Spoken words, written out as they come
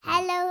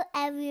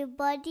Hello,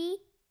 everybody.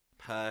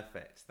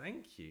 Perfect.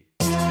 Thank you.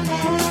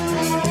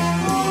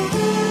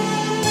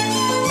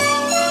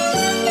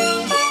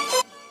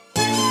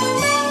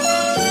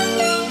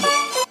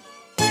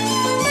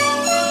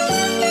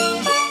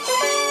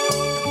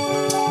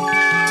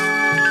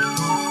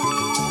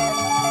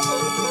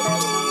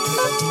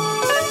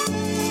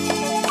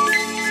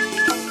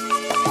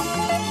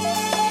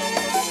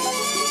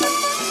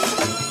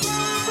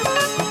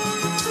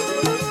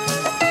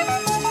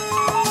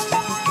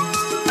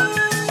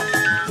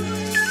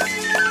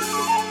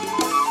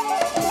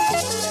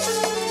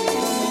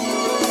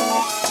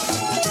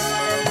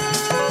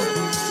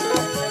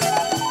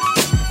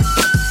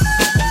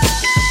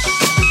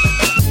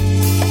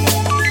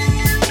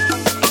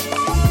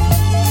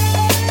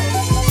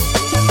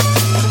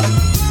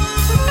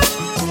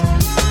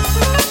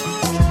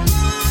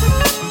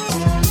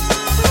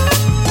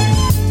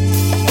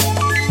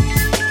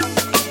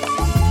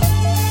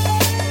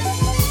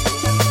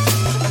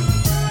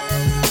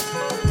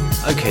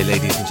 Okay,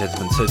 ladies and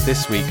gentlemen, so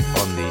this week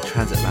on the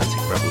Transatlantic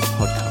Rebels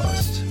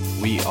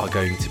podcast, we are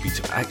going to be...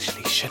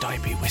 Actually, should I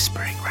be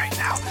whispering right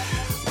now?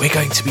 We're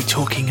going to be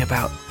talking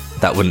about...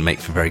 That wouldn't make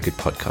for very good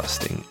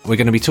podcasting. We're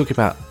going to be talking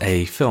about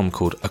a film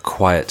called A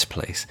Quiet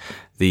Place,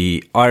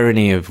 the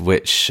irony of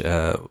which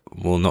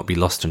will not be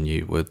lost on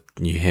you when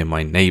you hear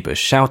my neighbour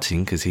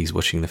shouting because he's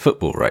watching the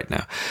football right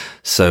now.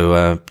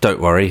 So don't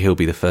worry, he'll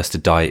be the first to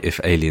die if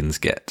aliens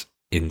get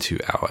into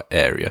our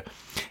area.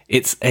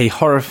 It's a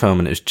horror film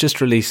and it was just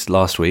released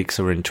last week,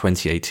 so we're in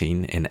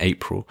 2018 in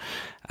April,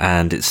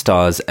 and it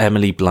stars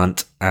Emily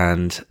Blunt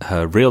and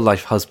her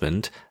real-life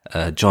husband,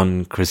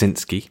 John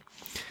Krasinski,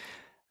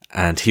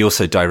 and he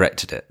also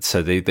directed it.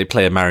 So they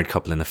play a married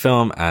couple in the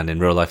film, and in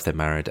real life they're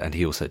married, and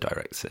he also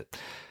directs it.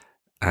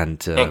 And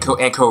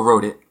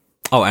co-wrote it.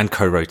 Oh, and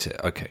co-wrote it,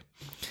 okay.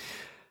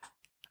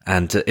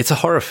 And it's a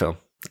horror film.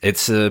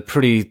 It's a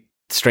pretty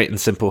straight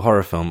and simple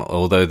horror film,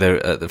 although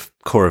they're at the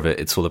core of it,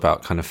 it's all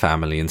about kind of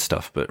family and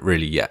stuff, but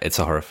really, yeah, it's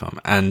a horror film.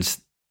 And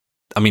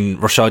I mean,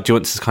 Rashad, do you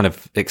want to kind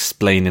of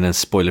explain in a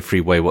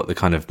spoiler-free way what the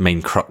kind of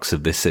main crux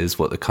of this is,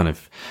 what the kind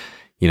of,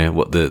 you know,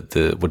 what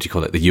the what do you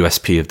call it, the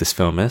USP of this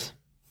film is?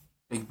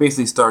 It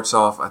basically starts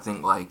off, I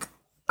think, like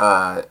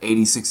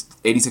 86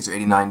 or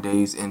 89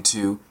 days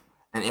into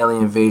an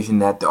alien invasion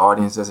that the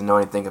audience doesn't know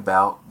anything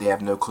about. They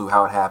have no clue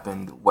how it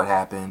happened, what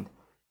happened.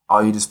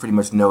 All you just pretty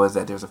much know is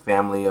that there's a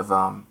family of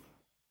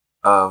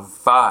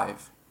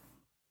 5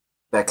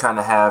 that kind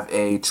of have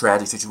a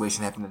tragic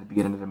situation happen at the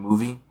beginning of the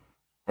movie,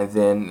 and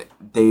then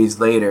days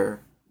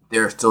later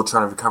they're still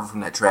trying to recover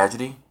from that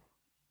tragedy.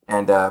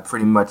 And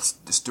pretty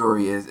much the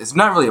story is, it's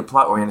not really a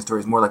plot oriented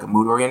story, it's more like a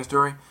mood oriented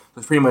story. So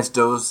it's pretty much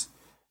those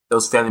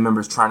family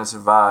members trying to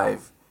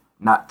survive,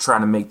 not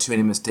trying to make too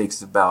many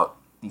mistakes about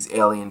these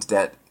aliens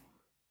that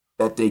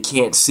they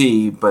can't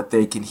see but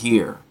they can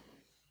hear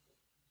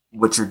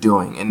what you're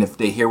doing, and if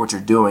they hear what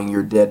you're doing,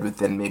 you're dead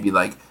within maybe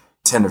like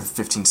 10 or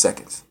 15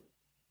 seconds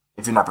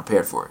if you're not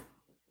prepared for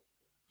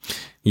it.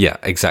 Yeah,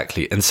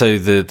 exactly. And so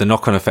the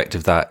knock-on effect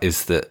of that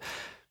is that,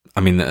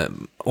 I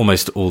mean,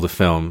 almost all the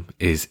film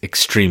is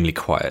extremely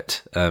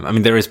quiet. I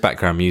mean, there is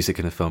background music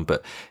in the film,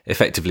 but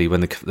effectively when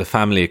the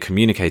family are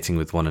communicating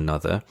with one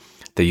another,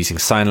 they're using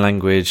sign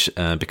language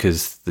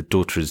because the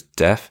daughter is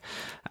deaf,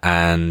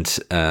 and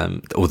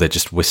or they're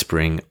just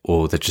whispering,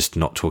 or they're just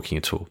not talking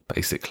at all,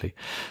 basically.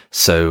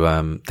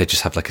 So they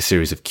just have like a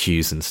series of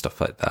cues and stuff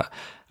like that.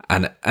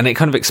 And it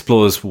kind of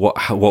explores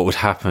what would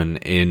happen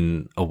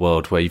in a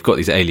world where you've got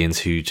these aliens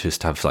who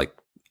just have like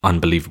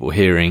unbelievable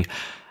hearing,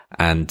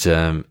 and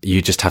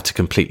you just have to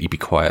completely be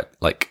quiet,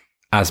 like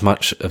as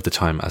much of the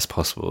time as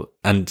possible.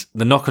 And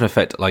the knock-on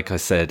effect, like I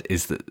said,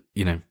 is that,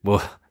 you know,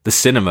 well, the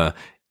cinema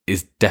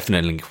is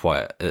definitely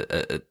quiet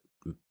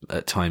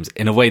at times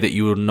in a way that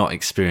you will not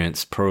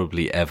experience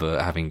probably ever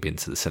having been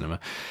to the cinema.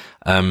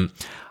 I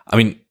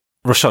mean,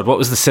 Rashad, what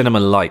was the cinema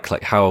like?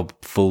 Like, how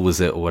full was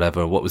it, or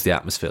whatever? What was the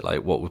atmosphere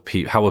like?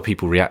 How were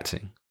people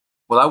reacting?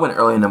 Well, I went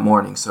early in the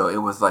morning, so it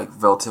was like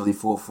relatively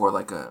full for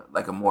like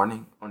a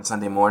morning on a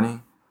Sunday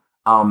morning.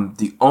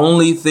 The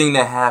only thing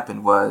that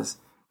happened was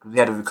we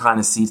had a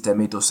recliner seats that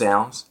made those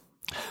sounds,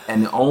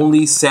 and the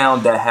only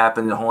sound that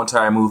happened in the whole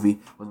entire movie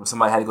was when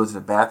somebody had to go to the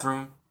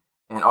bathroom,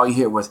 and all you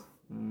hear was,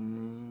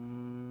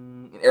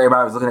 and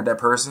everybody was looking at that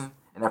person,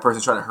 and that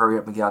person trying to hurry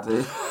up and get out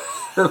to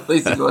the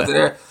place to go to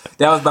there.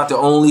 That was about the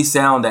only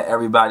sound that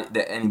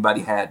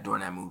anybody had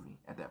during that movie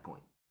at that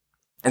point.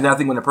 And then I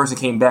think when the person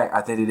came back,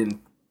 I think they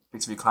didn't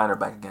fix the recliner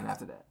back again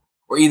after that,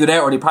 or either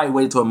that, or they probably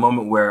waited till a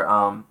moment where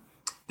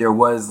there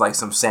was like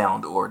some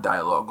sound or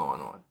dialogue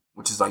going on,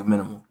 which is like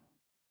minimal.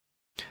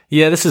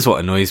 Yeah, this is what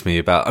annoys me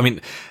about. I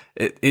mean,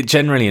 it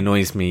generally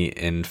annoys me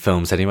in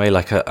films anyway.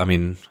 Like, I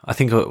mean, I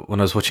think when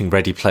I was watching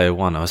Ready Player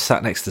One, I was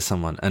sat next to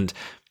someone, and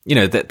you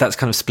know that's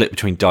kind of split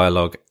between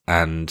dialogue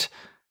and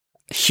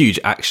huge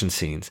action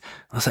scenes.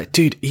 I was like,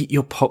 dude, eat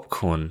your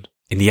popcorn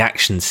in the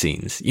action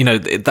scenes. You know,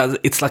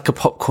 it's like a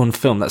popcorn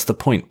film. That's the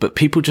point. But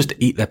people just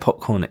eat their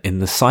popcorn in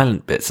the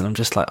silent bits, and I'm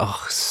just like,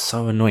 oh,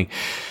 so annoying.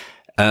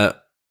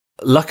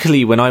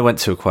 luckily, when I went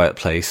to A Quiet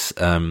Place,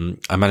 I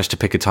managed to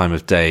pick a time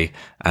of day,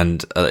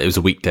 and it was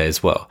a weekday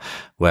as well,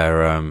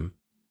 where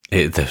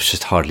there was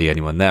just hardly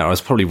anyone there. I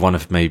was probably one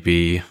of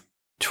maybe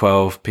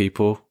 12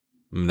 people.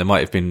 There might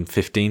have been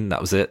 15.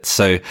 That was it.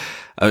 So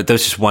there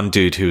was just one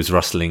dude who was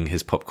rustling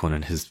his popcorn,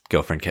 and his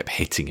girlfriend kept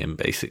hitting him,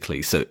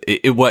 basically. So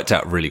it worked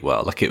out really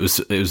well. Like, it was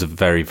a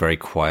very, very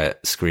quiet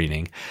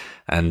screening.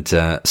 And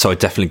so I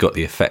definitely got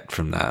the effect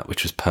from that,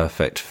 which was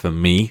perfect for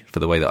me, for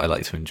the way that I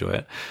like to enjoy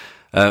it.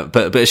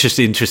 But it's just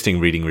interesting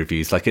reading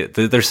reviews. Like,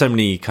 there's so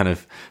many kind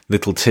of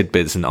little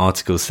tidbits and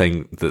articles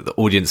saying that the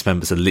audience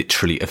members are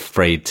literally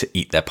afraid to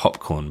eat their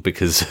popcorn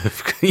because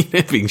of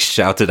being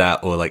shouted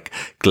at or like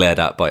glared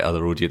at by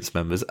other audience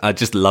members. I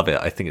just love it.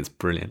 I think it's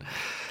brilliant.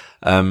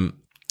 Okay,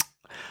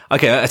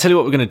 I tell you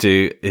what we're going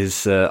to do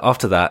is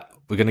after that,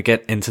 we're going to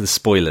get into the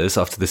spoilers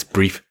after this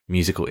brief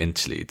musical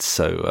interlude.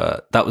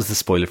 So that was the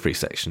spoiler-free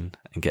section,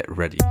 and get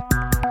ready.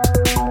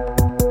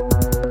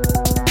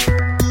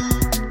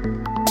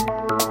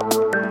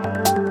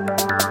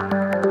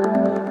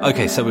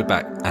 Okay, so we're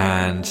back,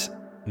 and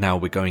now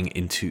we're going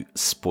into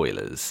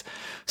spoilers.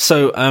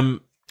 So, I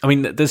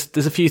mean, there's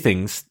a few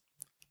things.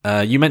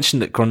 You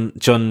mentioned that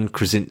John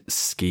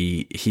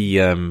Krasinski,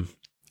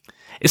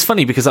 it's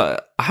funny because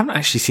I haven't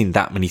actually seen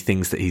that many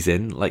things that he's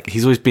in. Like,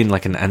 he's always been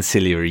like an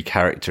ancillary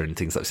character and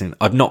things I've seen.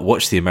 I've not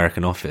watched The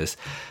American Office.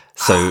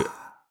 So,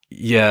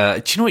 yeah,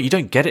 do you know what? You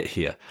don't get it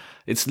here.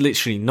 It's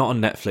literally not on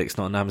Netflix,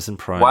 not on Amazon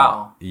Prime.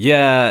 Wow.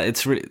 Yeah,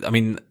 it's really, I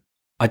mean,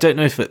 I don't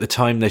know if at the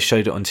time they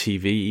showed it on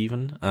TV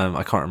even.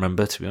 I can't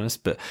remember, to be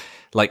honest. But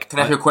like, can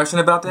I ask you a question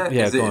about that?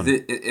 Yeah,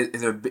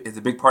 is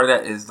a big part of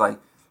that is like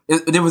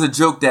there was a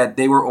joke that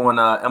they were on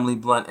Emily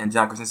Blunt and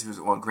John Krasinski was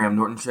on Graham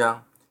Norton's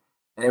show,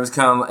 and it was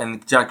kind of,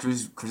 and John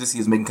Krasinski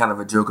was making kind of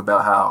a joke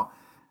about how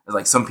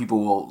like some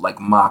people will like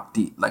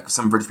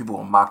some British people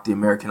will mock the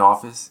American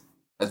Office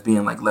as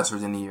being like lesser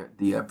than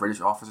the British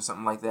Office or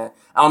something like that.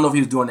 I don't know if he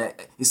was doing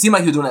that. It seemed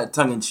like he was doing that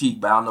tongue in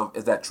cheek, but I don't know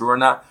if that true or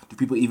not. Do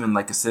people even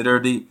like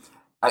consider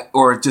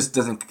or it just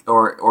doesn't,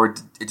 or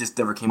it just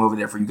never came over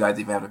there for you guys to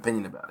even have an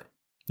opinion about it?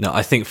 No,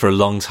 I think for a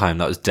long time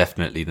that was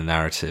definitely the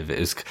narrative. It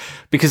was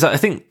because I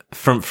think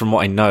from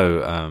what I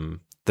know,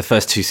 the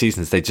first two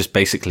seasons they just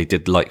basically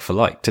did like for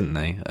like, didn't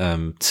they?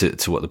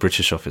 To what the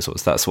British Office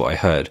was. That's what I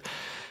heard.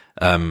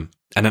 And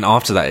then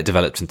after that, it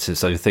developed into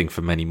its own thing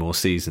for many more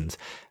seasons.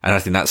 And I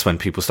think that's when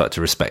people start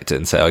to respect it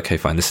and say, okay,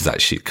 fine, this is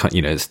actually,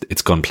 you know,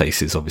 it's gone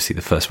places. Obviously,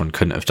 the first one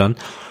couldn't have done.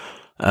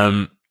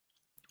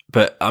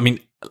 But I mean,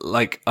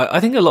 like, I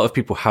think a lot of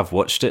people have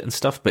watched it and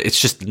stuff, but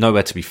it's just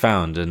nowhere to be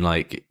found. And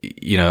like,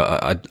 you know,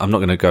 I'm not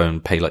going to go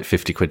and pay like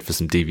 50 quid for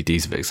some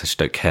DVDs of it because I just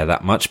don't care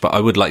that much, but I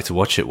would like to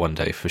watch it one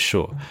day for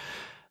sure.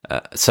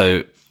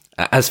 So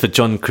as for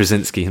John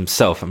Krasinski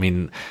himself, I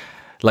mean,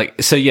 like,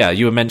 so yeah,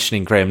 you were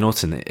mentioning Graham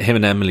Norton. Him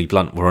and Emily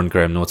Blunt were on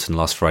Graham Norton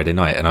last Friday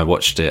night, and I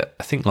watched it,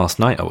 I think last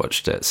night I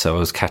watched it. So I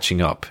was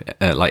catching up,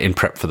 like in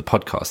prep for the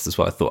podcast as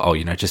well. I thought, oh,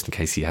 you know, just in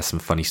case he has some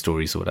funny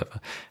stories or whatever.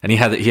 And he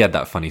had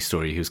that funny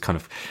story. He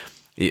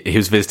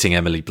was visiting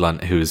Emily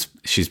Blunt,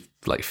 she's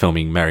like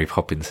filming Mary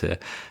Poppins here.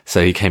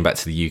 So he came back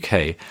to the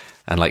UK,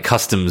 and like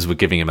customs were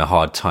giving him a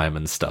hard time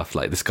and stuff.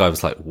 Like, this guy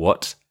was like,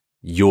 what?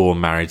 You're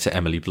married to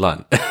Emily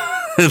Blunt?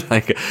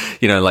 Like,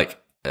 you know, like,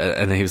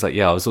 and then he was like,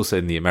 yeah, I was also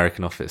in the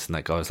American Office. And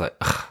that guy was like,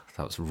 ugh,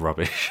 that was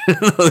rubbish.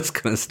 All this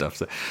kind of stuff.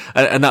 So,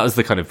 and that was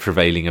the kind of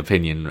prevailing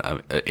opinion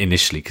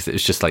initially, because it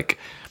was just like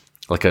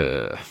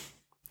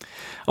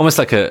almost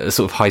like a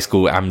sort of high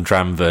school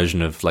Amdram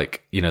version of,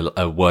 like, you know,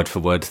 a word for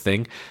word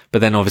thing.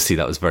 But then obviously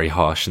that was very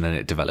harsh, and then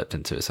it developed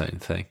into its own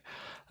thing.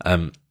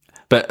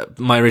 But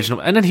my original,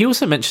 and then he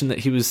also mentioned that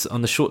he was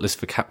on the shortlist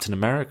for Captain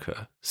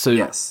America. So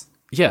yes.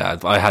 Yeah,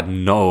 I had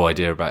no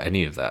idea about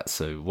any of that.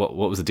 So what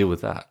was the deal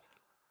with that?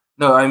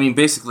 No, I mean,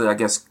 basically, I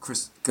guess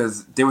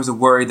because there was a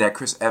worry that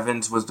Chris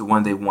Evans was the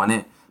one they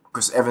wanted.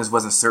 Chris Evans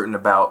wasn't certain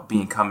about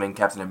becoming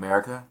Captain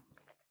America,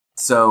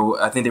 so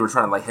I think they were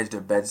trying to like hedge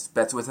their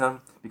bets with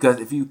him.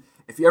 Because if you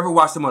ever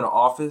watched him on The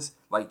Office,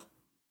 like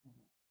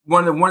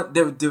there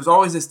was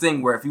always this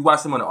thing where if you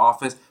watched him on The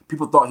Office,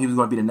 people thought he was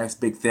going to be the next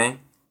big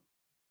thing,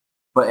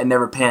 but it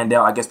never panned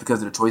out. I guess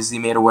because of the choices he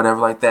made or whatever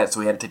like that.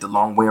 So he had to take the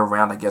long way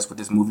around, I guess, with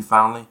this movie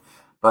finally.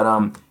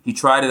 But he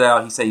tried it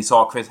out. He said he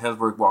saw Chris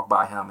Hemsworth walk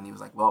by him, and he was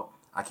like, "Well,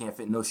 I can't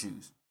fit in no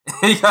shoes."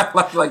 He got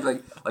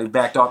like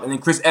backed off, and then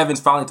Chris Evans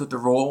finally took the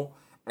role,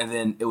 and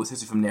then it was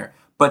history from there.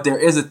 But there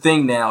is a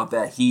thing now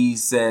that he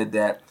said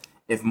that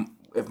if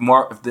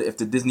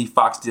the Disney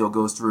Fox deal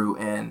goes through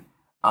and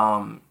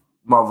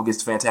Marvel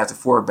gets Fantastic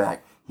Four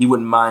back, he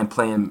wouldn't mind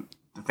playing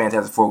the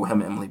Fantastic Four with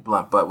him and Emily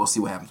Blunt. But we'll see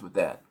what happens with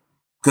that.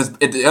 Because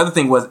the other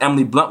thing was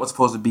Emily Blunt was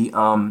supposed to be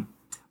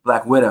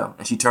Black Widow,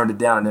 and she turned it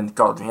down, and then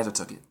Scarlett Johansson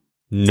took it.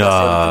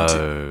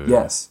 No.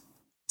 Yes.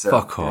 So,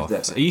 fuck off.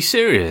 Are you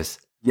serious?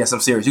 Yes, I'm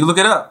serious. You can look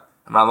it up.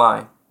 I'm not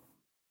lying.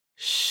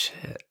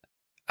 Shit.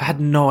 I had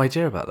no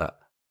idea about that.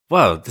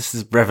 Wow, this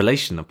is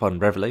revelation upon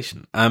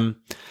revelation.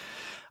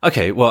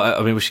 Okay, well,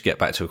 I mean, we should get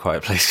back to A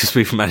Quiet Place because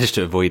we've managed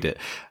to avoid it.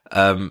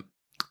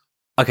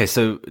 Okay,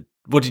 so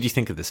what did you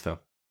think of this film?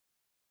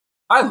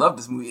 I love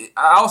this movie.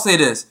 I'll say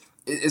this: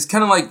 it's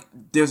kind of like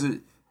there's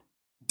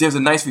a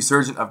nice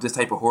resurgence of this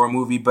type of horror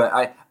movie,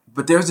 but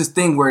there's this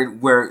thing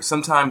where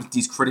sometimes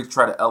these critics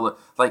try to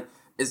like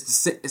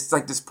it's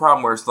like this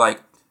problem where it's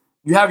like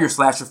you have your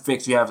slasher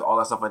fix, you have all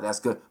that stuff like that's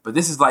good, but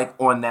this is like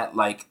on that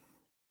like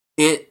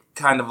it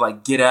kind of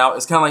like Get Out.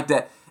 It's kind of like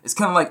that. It's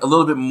kind of like a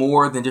little bit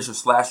more than just a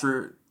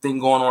slasher thing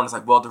going on. It's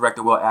like well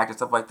directed, well acted,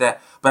 stuff like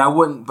that. But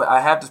I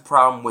have this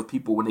problem with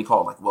people when they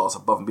call it like, well, it's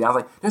above and beyond. I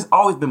was like, there's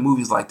always been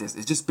movies like this.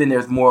 It's just been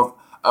there's more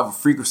of a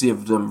frequency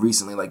of them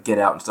recently, like Get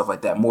Out and stuff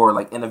like that. More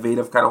like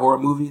innovative kind of horror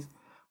movies.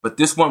 But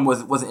this one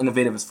wasn't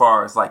innovative as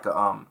far as like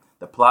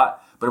the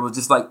plot. But it was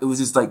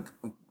just like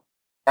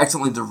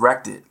excellently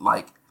directed.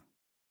 Like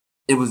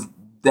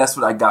that's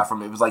what I got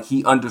from it. It was like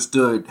he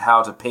understood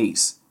how to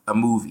pace a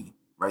movie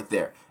right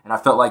there. And I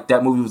felt like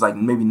that movie was like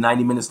maybe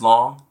 90 minutes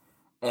long,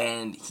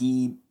 and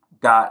he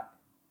got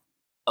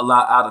a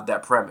lot out of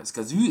that premise.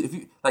 Because if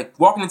you like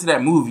walking into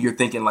that movie, you're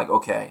thinking like,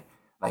 okay,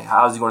 like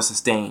how is he going to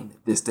sustain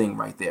this thing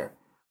right there?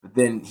 But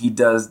then he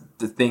does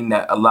the thing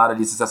that a lot of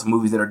these successful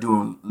movies that are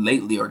doing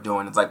lately are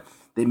doing. It's like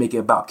they make it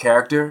about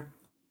character,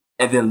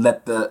 and then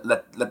let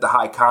the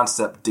high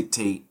concept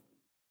dictate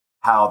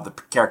how the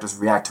characters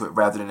react to it,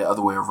 rather than the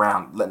other way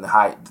around, letting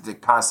the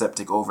concept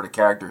take over the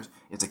characters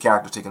if the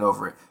character's taking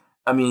over it.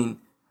 I mean,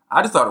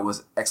 I just thought it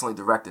was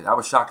excellently directed. I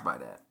was shocked by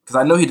that. Because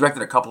I know he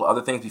directed a couple of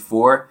other things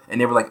before, and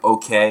they were like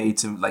okay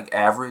to like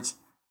average.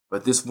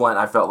 But this one,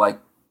 I felt like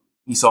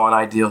he saw an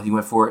ideal, he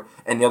went for it.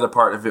 And the other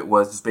part of it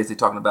was just basically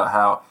talking about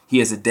how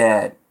he as a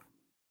dad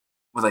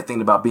was like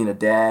thinking about being a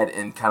dad,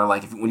 and kind of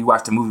like when you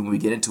watch the movie, when we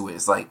get into it,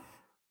 it's like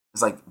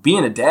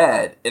being a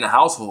dad in a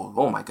household.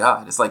 Oh my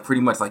God. It's like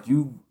pretty much like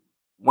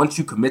once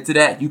you commit to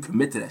that, you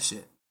commit to that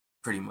shit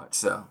pretty much.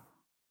 So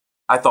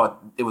I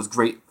thought it was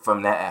great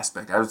from that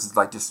aspect. I was just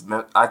like,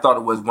 I thought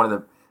it was one of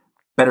the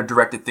better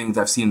directed things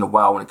I've seen in a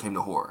while when it came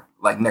to horror,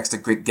 like next to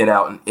Get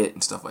Out and It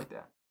and stuff like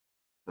that.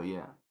 So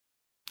yeah.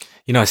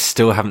 You know, I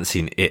still haven't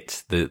seen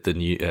It, the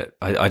new.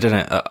 I don't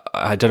know.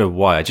 I don't know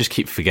why. I just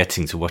keep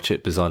forgetting to watch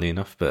it, bizarrely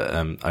enough. But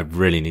I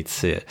really need to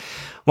see it.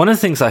 One of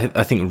the things I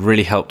think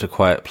really helped A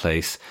Quiet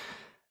Place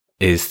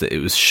is that it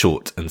was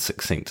short and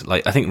succinct.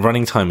 Like, I think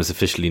running time was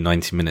officially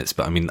 90 minutes,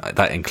 but I mean,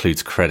 that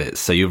includes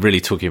credits. So you're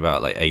really talking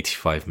about like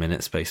 85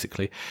 minutes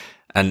basically.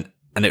 And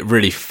it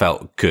really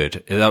felt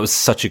good. That was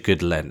such a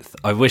good length.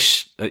 I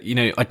wish,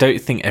 I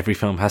don't think every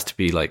film has to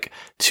be like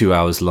 2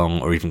 hours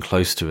long or even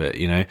close to it,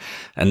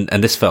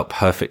 and this felt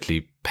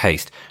perfectly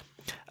paced.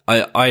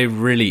 I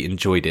really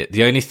enjoyed it.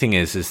 The only thing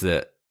is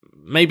that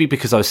maybe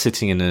because I was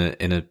sitting in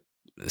a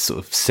sort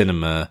of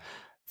cinema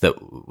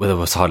where there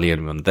was hardly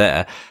anyone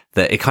there,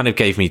 that it kind of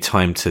gave me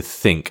time to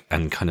think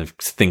and kind of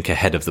think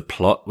ahead of the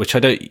plot, which I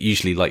don't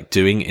usually like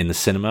doing in the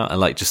cinema. I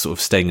like just sort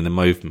of staying in the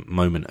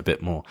moment a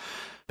bit more.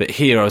 But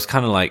here I was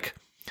kind of like,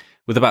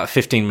 with about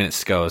 15 minutes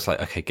to go, I was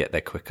like, okay, get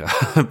there quicker.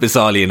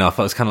 Bizarrely enough,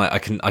 I was kind of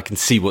like, I can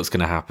see what's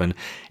going to happen.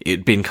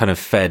 It'd been kind of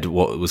fed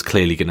what was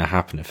clearly going to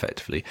happen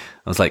effectively.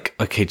 I was like,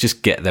 okay,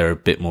 just get there a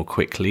bit more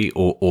quickly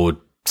or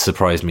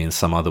surprise me in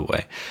some other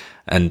way.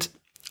 And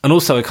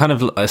also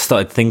I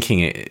started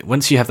thinking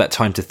once you have that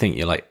time to think,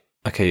 you're like,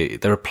 okay,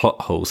 there are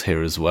plot holes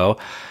here as well.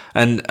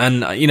 And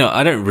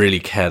I don't really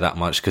care that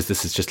much because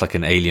this is just like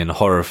an alien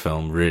horror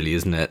film, really,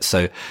 isn't it?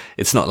 So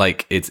it's not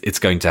like it's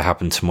going to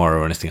happen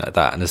tomorrow or anything like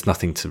that. And there's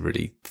nothing to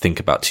really think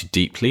about too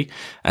deeply.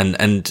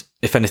 And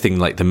if anything,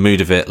 like the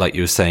mood of it, like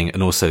you were saying,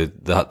 and also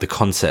the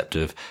concept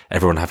of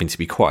everyone having to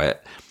be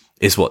quiet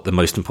is what the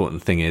most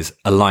important thing is,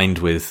 aligned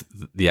with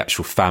the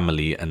actual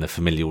family and the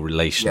familial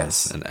relations.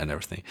 Yes. and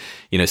everything,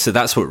 so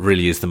that's what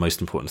really is the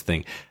most important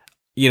thing.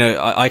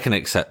 I can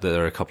accept that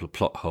there are a couple of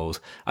plot holes.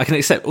 I can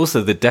accept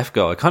also the deaf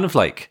girl. I kind of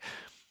like,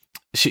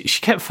 she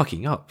kept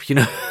fucking up,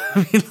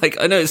 I mean, like,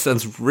 I know it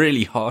sounds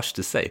really harsh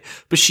to say,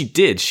 but she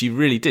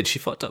really did. She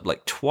fucked up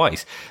like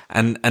twice.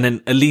 And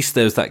then at least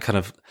there's that kind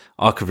of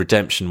arc of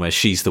redemption where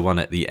she's the one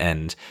at the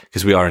end,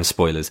 because we are in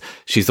spoilers.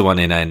 She's the one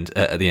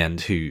at the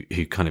end who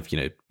kind of,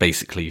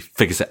 basically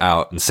figures it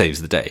out and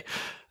saves the day.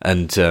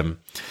 And,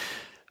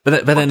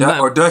 but then,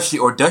 or does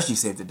she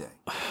save the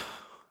day?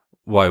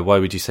 Why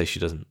would you say she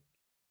doesn't?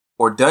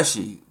 Or does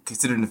she,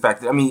 considering the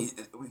fact that, I mean,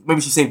 maybe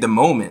she saved the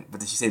moment,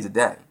 but did she save the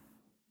day?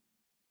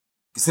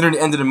 Considering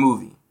the end of the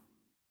movie.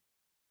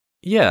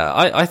 Yeah,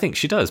 I think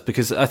she does,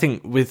 because I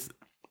think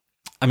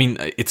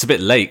it's a bit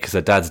late because her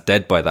dad's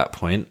dead by that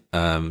point.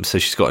 So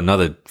she's got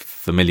another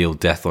familial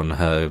death on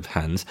her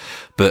hands,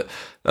 but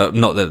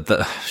not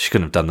that she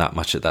couldn't have done that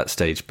much at that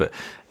stage. But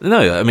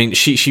no, I mean,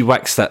 she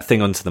whacks that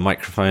thing onto the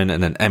microphone,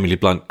 and then Emily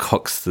Blunt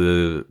cocks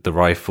the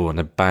rifle and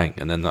a bang.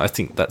 And then I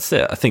think that's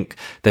it. I think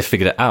they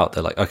figured it out.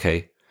 They're like,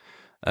 okay,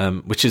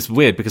 which is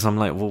weird because I'm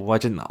like, well, why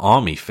didn't the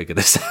army figure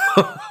this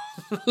out?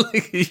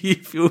 Like,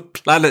 if your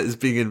planet is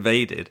being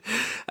invaded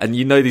and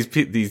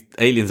these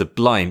aliens are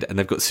blind and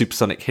they've got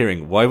supersonic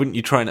hearing, why wouldn't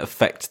you try and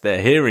affect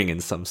their hearing in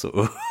some sort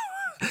of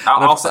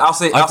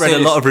I've read a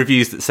lot of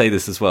reviews that say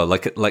this as well.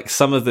 Like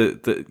some of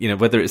the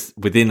whether it's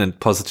within a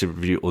positive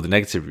review or the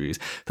negative reviews,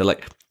 they're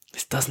like,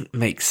 this doesn't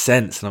make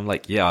sense. And I'm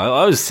like, yeah,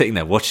 I was sitting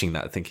there watching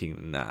that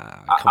thinking,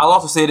 nah. I'll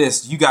also say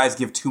this. You guys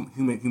give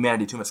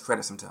humanity too much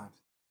credit sometimes.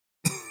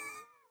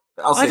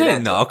 I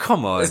don't know.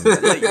 Come on,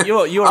 like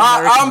your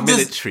American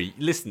military.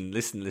 Listen.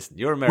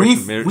 Your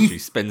American military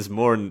spends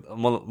more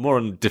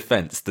on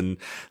defense than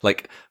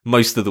like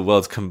most of the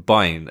world's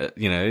combined.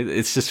 You know,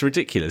 it's just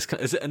ridiculous.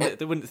 And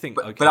they wouldn't think.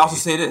 But I'll also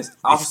say this.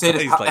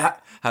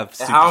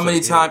 How many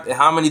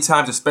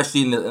times,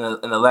 especially in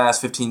the last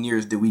 15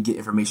 years, did we get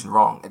information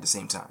wrong at the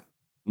same time?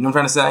 You know what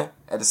I'm trying to say?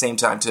 At the same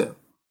time too.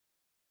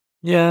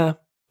 Yeah,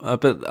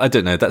 but I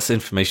don't know. That's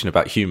information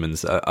about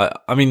humans.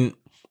 I mean,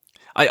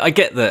 I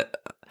get that.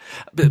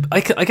 But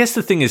I guess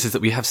the thing is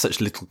that we have such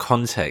little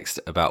context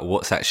about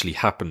what's actually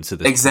happened to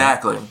this.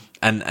 Exactly.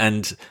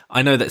 And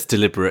I know that's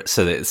deliberate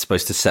so that it's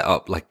supposed to set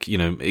up, like, you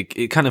know,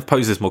 it kind of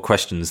poses more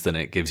questions than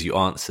it gives you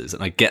answers.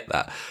 And I get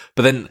that.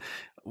 But then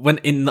when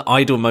in the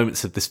idle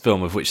moments of this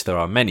film, of which there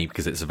are many,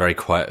 because it's a very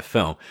quiet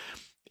film,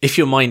 if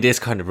your mind is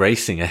kind of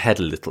racing ahead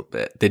a little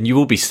bit, then you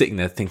will be sitting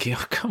there thinking,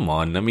 oh, come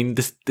on. I mean,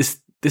 this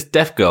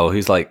deaf girl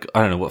who's like,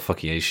 I don't know what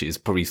fucking age she is,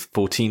 probably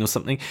 14 or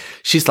something.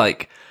 She's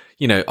like,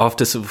 you know,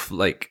 after sort of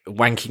like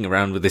wanking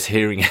around with this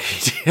hearing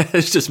aid,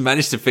 has just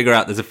managed to figure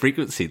out there's a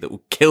frequency that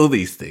will kill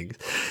these things.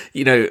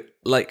 You know,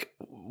 like,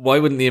 why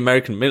wouldn't the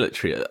American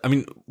military? I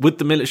mean, would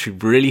the military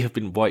really have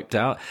been wiped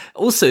out?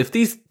 Also, if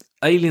these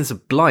aliens are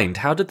blind,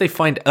 how did they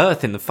find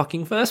Earth in the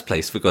fucking first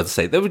place, for God's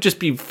sake? They would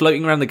just be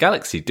floating around the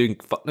galaxy doing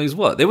fuck knows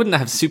what. They wouldn't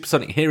have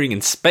supersonic hearing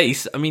in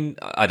space. I mean,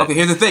 I don't know.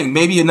 Here's the thing.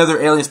 Maybe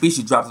another alien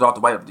species dropped it off to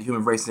wipe up the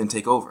human race and then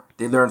take over.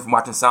 They learned from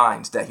watching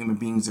signs that human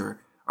beings are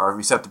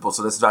receptible,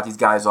 so let's drop these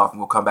guys off and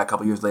we'll come back a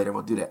couple years later and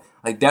we'll do that.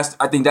 Like,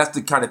 I think that's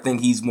the kind of thing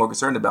he's more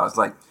concerned about. It's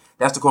like,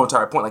 that's the whole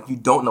entire point. Like, you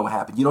don't know what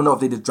happened. You don't know if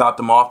they just dropped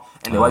them off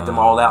and they wiped them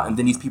all out, and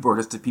then these people are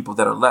just the people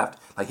that are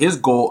left. Like, his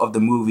goal of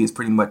the movie is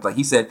pretty much, like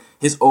he said,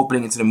 his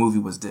opening into the movie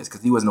was this,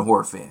 because he wasn't a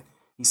horror fan.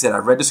 He said, I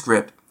read the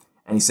script,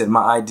 and he said,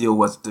 my ideal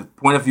was, the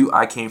point of view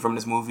I came from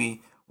this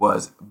movie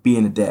was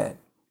being a dad.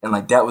 And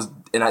like, that was,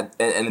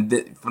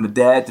 from the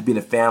dad to being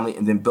a family,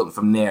 and then built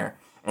from there.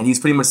 And he's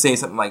pretty much saying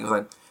something like, it was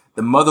like,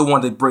 the mother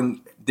wanted to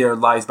bring their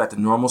lives back to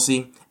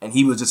normalcy, and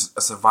he was just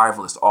a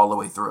survivalist all the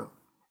way through.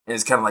 And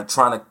it's kind of like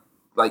trying to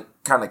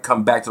kind of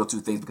come back to those two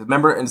things. Because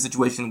remember in the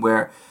situation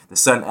where the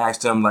son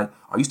asked him, like,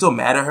 are you still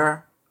mad at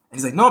her? And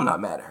he's like, no, I'm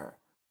not mad at her.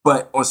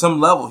 But on some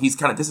level, he's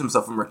kind of distanced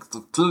himself from her. So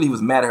clearly he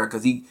was mad at her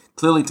because he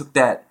clearly took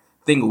that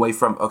thing away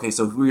from, okay,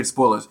 so if we read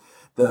spoilers,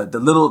 the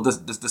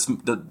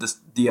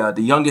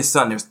youngest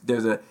son,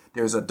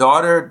 there's a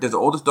daughter, there's the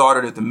oldest daughter,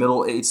 there's the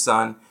middle-aged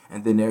son,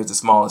 and then there's the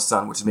smallest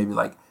son, which is maybe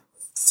like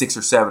 6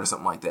 or 7 or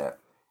something like that.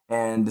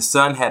 And the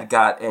son had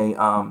got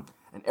an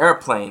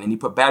airplane, and he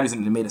put batteries in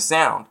it and it made a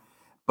sound.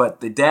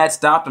 But the dad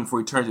stopped him before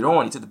he turned it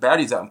on. He took the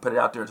batteries out and put it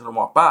out there and let him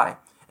walk by.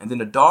 And then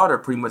the daughter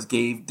pretty much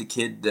gave the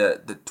kid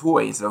the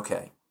toy and said,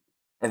 okay.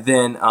 And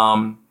then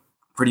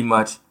pretty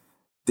much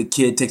the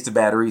kid takes the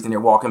batteries and they're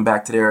walking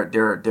back to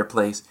their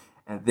place.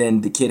 And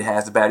then the kid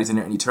has the batteries in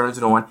there and he turns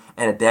it on.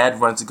 And the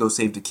dad runs to go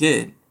save the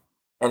kid.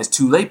 And it's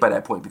too late by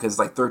that point because it's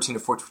like 13 to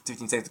 14,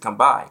 15 seconds to come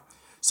by.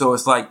 So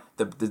it's like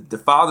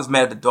the father's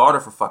mad at the daughter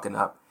for fucking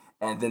up.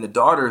 And then the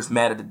daughter is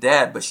mad at the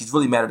dad, but she's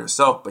really mad at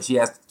herself. But she's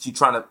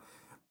trying to,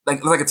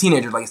 like a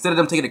teenager, like instead of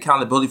them taking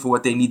accountability for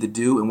what they need to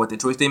do and what the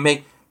choice they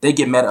make, they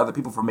get mad at other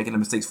people for making the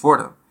mistakes for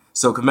them.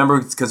 So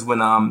remember, because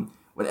when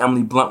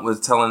Emily Blunt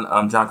was telling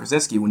John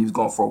Krasinski when he was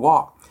going for a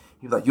walk,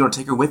 he was like, you want to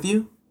take her with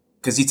you?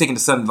 Because he's taking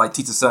the son to like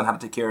teach the son how to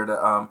take care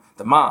of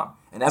the mom.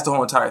 And that's the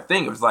whole entire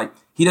thing. It was like,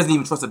 he doesn't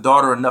even trust the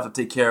daughter enough to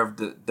take care of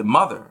the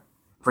mother,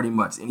 pretty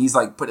much. And he's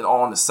like putting it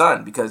all on the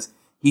son because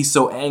he's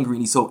so angry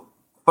and he's so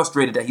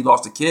frustrated that he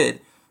lost a kid.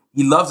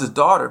 He loves his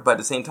daughter, but at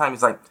the same time,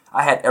 he's like,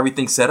 I had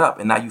everything set up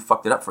and now you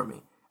fucked it up for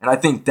me. And I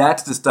think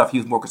that's the stuff he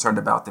was more concerned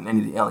about than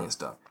any of the alien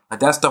stuff. Like,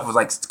 that stuff was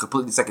like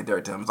completely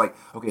secondary to him. It's like,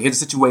 okay, here's a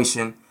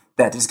situation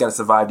that just got to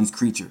survive these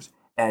creatures.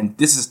 And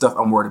this is stuff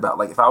I'm worried about.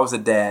 Like, if I was a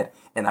dad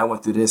and I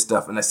went through this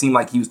stuff, and it seemed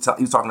like he was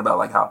talking about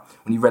like how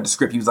when he read the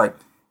script, he was like,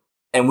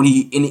 and when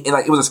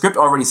like it was a script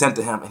already sent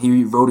to him and he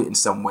rewrote it in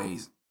some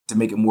ways to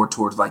make it more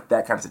towards like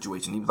that kind of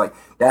situation. He was like,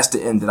 that's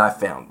the end that I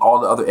found.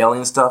 All the other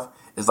alien stuff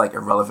is like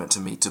irrelevant to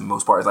me to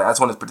most part. It's like, I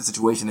just want to put the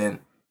situation in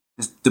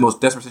the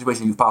most desperate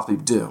situation you possibly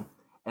do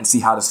and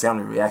see how this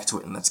family reacts to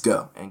it, and let's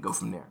go and go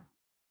from there.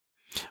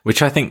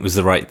 Which I think was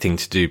the right thing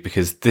to do,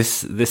 because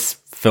this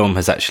film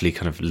has actually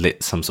kind of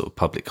lit some sort of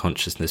public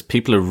consciousness.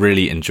 People are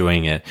really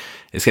enjoying it.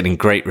 It's getting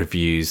great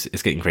reviews.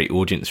 It's getting great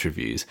audience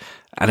reviews,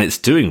 and it's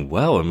doing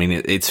well. I mean,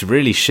 it's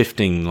really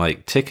shifting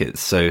like tickets.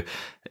 So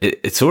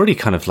it's already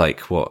kind of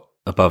like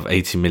above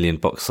 80 million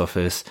box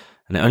office,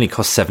 and it only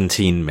cost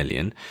 17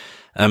 million.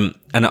 And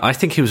I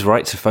think he was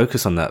right to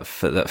focus on that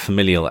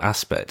familial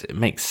aspect. It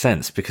makes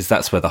sense because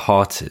that's where the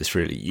heart is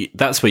really.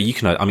 That's where you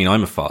can, I mean,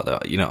 I'm a father,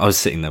 I was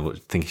sitting there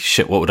thinking,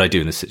 shit, what would I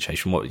do in this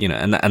situation?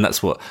 And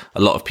that's what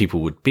a lot of people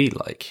would be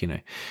like,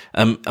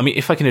 I mean,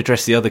 if I can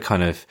address the other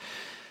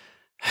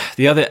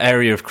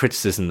area of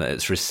criticism that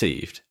it's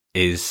received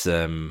is,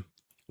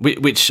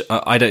 which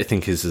I don't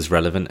think is as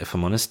relevant, if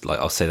I'm honest. Like,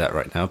 I'll say that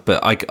right now,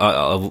 but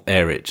I'll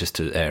air it just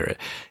to air it.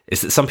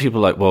 Is that some people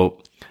are like,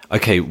 well,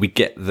 okay, we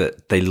get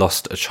that they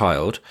lost a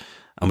child,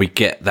 and we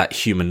get that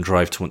human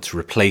drive to want to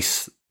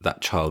replace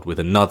that child with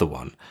another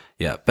one.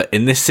 Yeah, but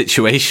in this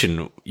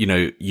situation, you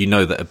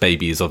know that a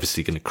baby is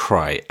obviously going to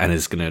cry and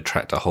is going to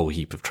attract a whole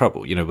heap of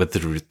trouble. Whether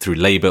through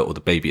labor or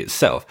the baby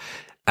itself.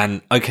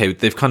 And okay,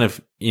 they've kind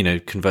of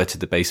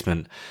converted the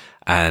basement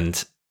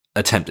and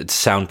attempted to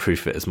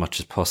soundproof it as much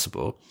as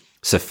possible.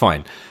 So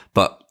fine.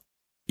 But,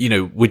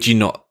 would you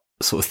not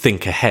sort of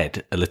think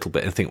ahead a little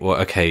bit and think, well,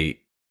 okay,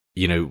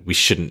 we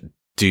shouldn't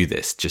do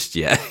this just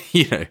yet,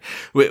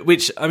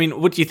 which, I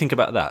mean, what do you think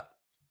about that?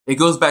 It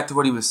goes back to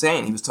what he was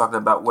saying. He was talking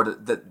about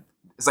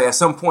it's like at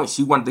some point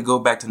she wanted to go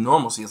back to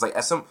normalcy. It's like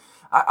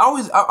I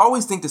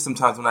always think this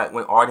sometimes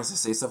when artists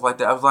say stuff like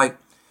that. I was like,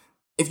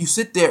 if you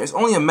sit there, it's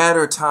only a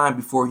matter of time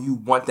before you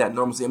want that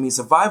normalcy. I mean,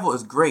 survival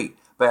is great,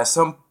 but at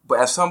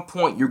some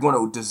point you're going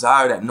to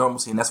desire that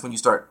normalcy, and that's when you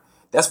start.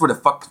 That's where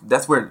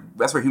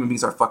human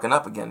beings start fucking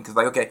up again. Because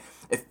like, okay,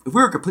 if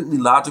we were completely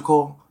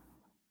logical,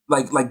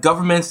 like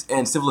governments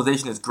and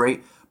civilization is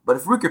great, but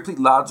if we're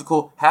completely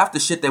logical, half the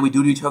shit that we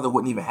do to each other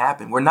wouldn't even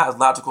happen. We're not as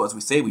logical as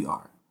we say we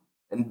are.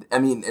 And I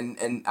mean,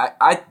 and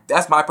I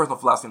that's my personal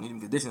philosophy on human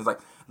conditions. Like,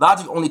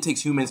 logic only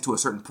takes humans to a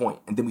certain point,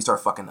 and then we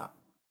start fucking up.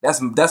 That's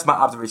my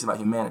observation about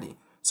humanity.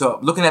 So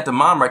looking at the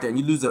mom right there, and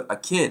you lose a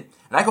kid,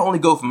 and I can only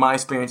go from my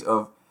experience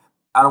of,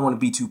 I don't want to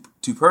be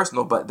too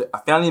personal, but my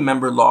family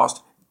member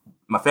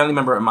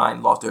and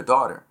mine lost their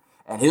daughter,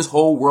 and his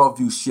whole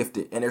worldview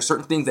shifted. And there's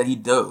certain things that he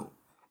do,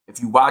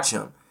 if you watch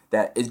him,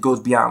 that it goes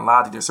beyond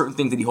logic. There's certain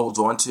things that he holds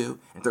on to,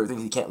 and certain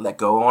things he can't let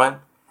go on.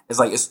 It's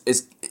like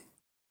it's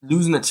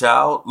losing a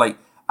child. Like,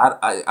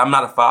 I'm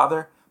not a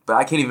father, but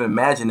I can't even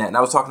imagine that. And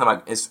I was talking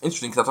about, it's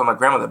interesting because I was talking to my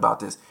grandmother about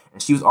this,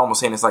 and she was almost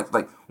saying it's like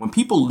when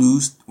people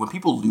lose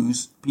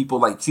people,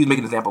 like, she was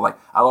making an example, like,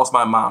 I lost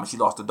my mom and she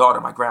lost a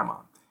daughter, my grandma,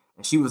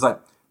 and she was like,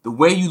 the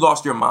way you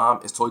lost your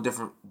mom is totally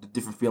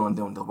different feeling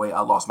than the way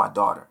I lost my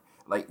daughter.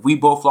 Like, we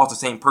both lost the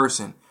same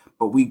person,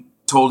 but we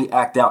totally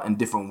act out in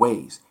different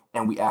ways,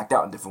 and we act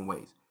out in different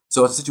ways.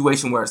 So it's a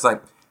situation where it's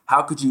like,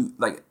 how could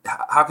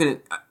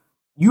it?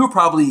 You would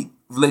probably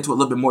relate to it a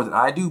little bit more than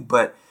I do,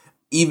 but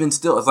even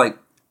still, it's like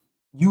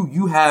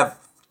you have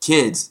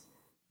kids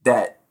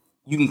that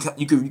you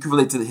can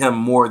relate to him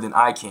more than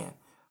I can.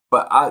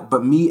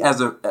 But me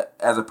as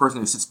a person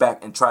who sits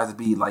back and tries to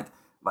be like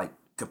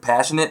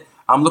compassionate,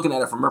 I'm looking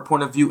at it from her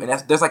point of view, and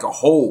there's like a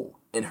hole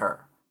in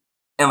her,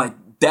 and like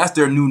that's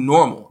their new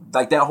normal.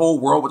 Like, that whole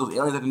world with those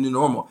aliens are the new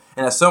normal.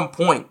 And at some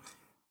point,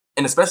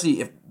 and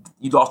especially if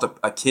you lost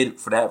a kid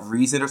for that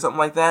reason or something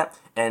like that,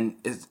 and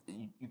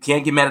you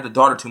can't get mad at the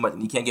daughter too much,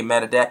 and you can't get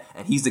mad at that,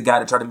 and he's the guy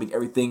that tried to make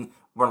everything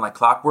run like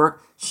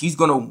clockwork.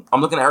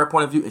 I'm looking at her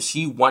point of view, and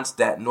she wants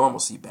that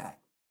normalcy back.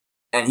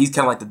 And he's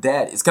kind of like the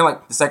dad. It's kind of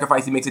like the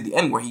sacrifice he makes at the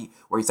end, where he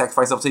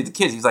sacrifices himself to save the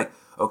kids. He's like,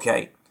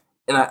 okay,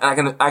 and I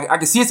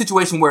can see a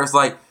situation where it's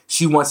like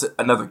she wants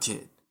another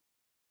kid,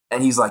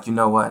 and he's like, you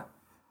know what,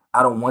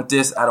 I don't want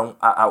this.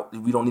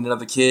 We don't need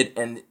another kid.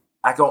 And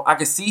I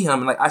can see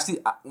him, and like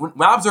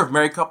when I observe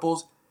married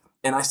couples,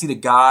 and I see the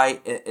guy,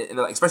 and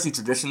like, especially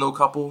traditional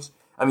couples.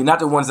 I mean, not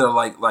the ones that are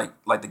like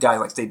the guys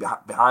like stay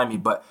behind me,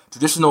 but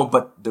traditional.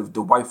 But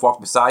the wife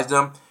walks beside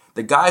them.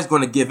 The guy's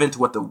going to give in to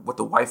what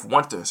the wife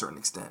wants to a certain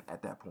extent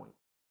at that point.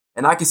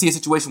 And I can see a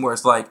situation where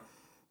it's like,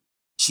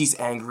 she's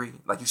angry,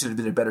 like, you should have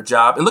done a better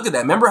job. And look at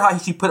that. Remember how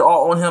she put it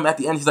all on him at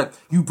the end? He's like,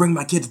 you bring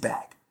my kids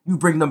back. You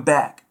bring them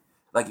back.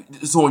 Like,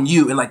 it's on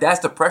you. And like,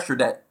 that's the pressure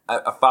that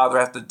a father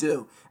has to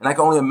do. And I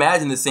can only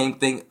imagine the same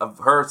thing of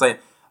her saying,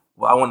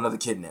 well, I want another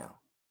kid now.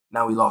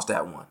 Now we lost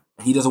that one.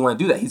 And he doesn't want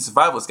to do that. He's a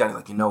survivalist guy. He's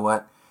like, you know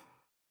what?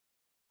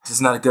 This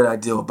is not a good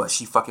idea, but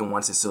she fucking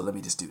wants it, so let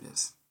me just do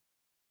this.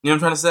 You know what I'm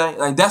trying to say?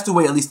 Like, that's the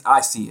way at least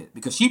I see it.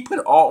 Because she put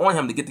it all on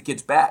him to get the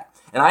kids back.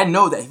 And I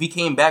know that if he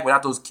came back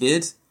without those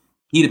kids,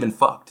 he'd have been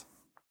fucked.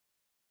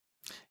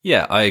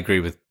 Yeah, I agree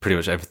with pretty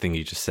much everything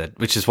you just said,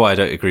 which is why I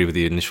don't agree with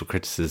the initial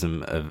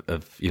criticism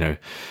of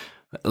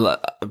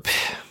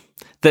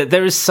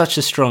there is such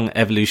a strong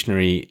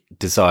evolutionary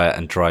desire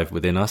and drive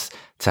within us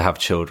to have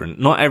children.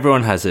 Not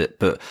everyone has it,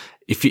 but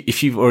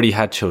if you've already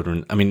had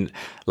children, I mean,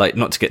 like,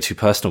 not to get too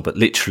personal, but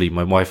literally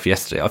my wife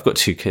yesterday, I've got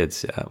 2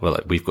 kids. Yeah, well,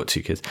 like, we've got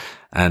 2 kids,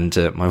 and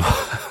I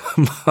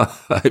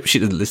hope she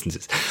doesn't listen to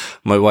this.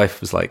 My wife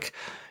was like,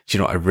 do you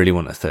know what? I really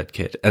want a 3rd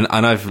kid. And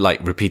I've like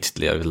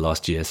repeatedly over the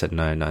last year said,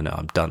 no,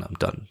 I'm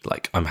done.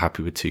 Like, I'm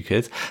happy with 2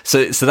 kids.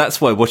 So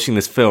that's why watching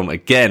this film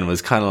again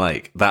was kind of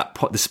like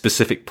the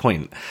specific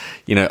point,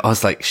 I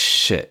was like,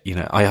 shit,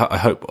 I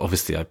hope,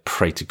 obviously I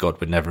pray to God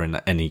we're never in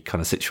any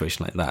kind of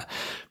situation like that.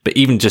 But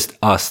even just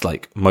us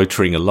like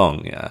motoring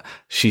along, yeah,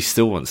 she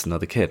still wants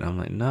another kid. And I'm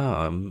like, no,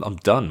 I'm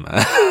done,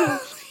 man.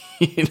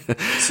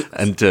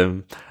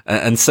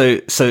 And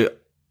so,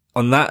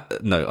 on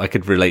that note, I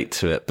could relate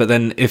to it. But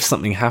then if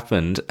something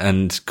happened,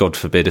 and God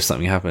forbid if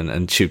something happened,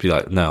 and she'd be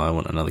like, no, I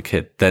want another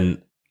kid,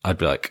 then I'd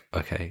be like,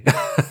 okay,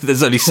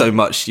 there's only so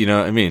much, you know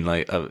what I mean?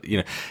 Like,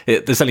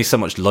 there's only so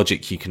much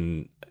logic you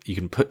can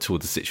put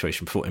towards the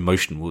situation before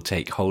emotion will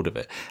take hold of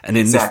it. And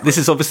in this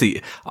is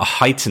obviously a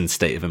heightened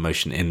state of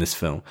emotion in this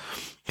film,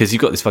 because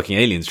you've got this fucking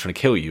aliens trying to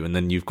kill you, and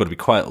then you've got to be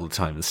quiet all the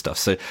time and stuff.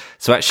 So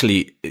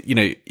actually,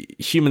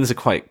 humans are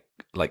quite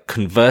like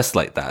converse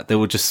like that. They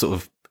will just sort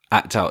of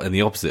act out in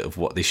the opposite of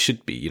what they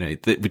should be.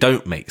 We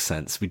don't make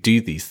sense. We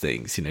do these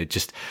things,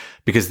 just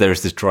because there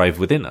is this drive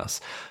within us.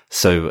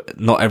 So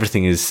not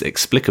everything is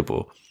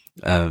explicable,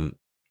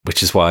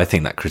 which is why I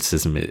think that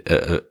criticism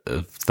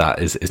of that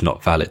is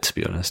not valid, to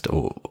be honest,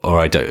 or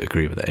I don't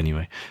agree with it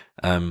anyway.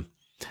 And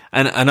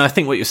I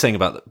think what you're saying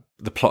about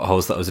the plot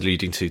holes that I was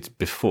alluding to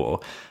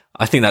before,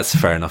 I think that's a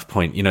fair enough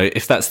point.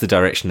 If that's the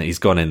direction that he's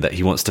gone in, that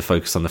he wants to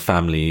focus on the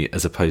family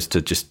as opposed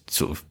to just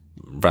sort of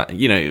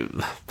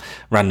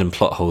random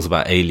plot holes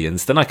about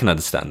aliens, then I can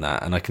understand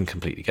that, and I can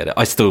completely get it.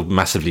 I still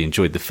massively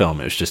enjoyed the film.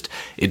 It was just,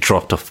 it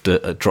dropped off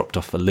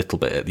a little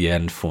bit at the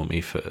end for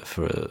me for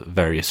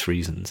various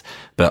reasons.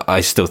 But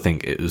I still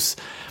think it was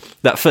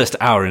that first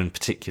hour in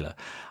particular.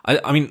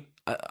 I mean,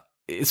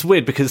 it's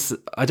weird because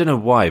I don't know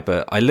why,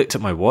 but I looked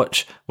at my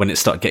watch when it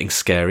started getting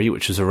scary,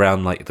 which was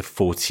around like the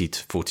 40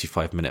 to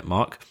 45 minute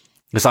mark.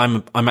 Because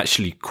I'm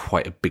actually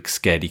quite a big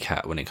scaredy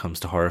cat when it comes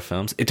to horror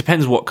films. It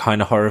depends what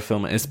kind of horror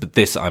film it is, but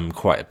this, I'm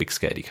quite a big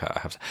scaredy cat. I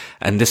have to,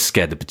 and this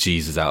scared the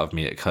bejesus out of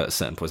me at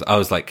certain points. I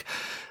was like,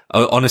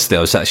 honestly,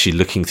 I was actually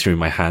looking through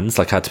my hands.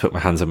 Like I had to put my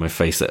hands on my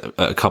face at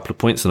a couple of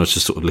points, and I was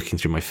just sort of looking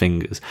through my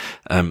fingers.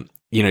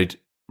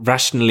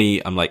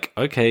 Rationally, I'm like,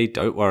 okay,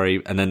 don't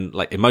worry. And then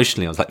like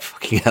emotionally, I was like,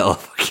 fucking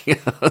hell.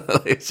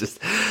 It's just,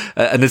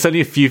 and there's only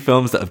a few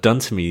films that have done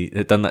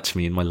that to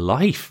me in my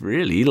life,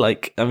 really.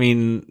 Like, I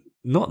mean,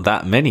 not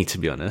that many, to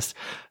be honest,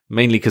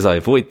 mainly because I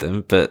avoid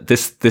them. But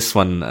this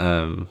one,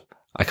 I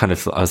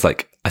was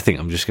like, I think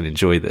I'm just going to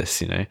enjoy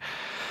this,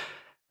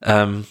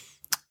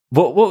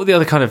 What were the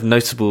other kind of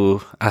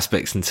notable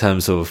aspects in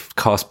terms of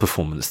cast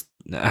performance?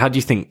 How do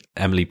you think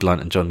Emily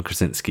Blunt and John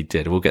Krasinski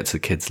did? We'll get to the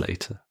kids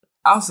later.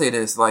 I'll say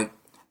this, like,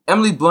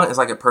 Emily Blunt is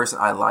like a person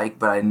I like,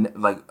 but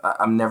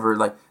I'm never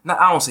like, not,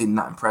 I don't say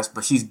not impressed,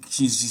 but she's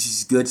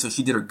good, so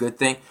she did her good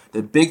thing.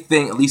 The big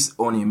thing, at least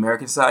on the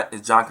American side, is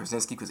John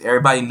Krasinski, because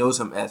everybody knows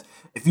him as,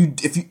 if you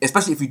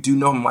especially if you do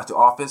know him and watch The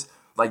Office,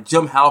 like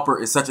Jim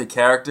Halpert is such a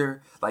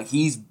character. Like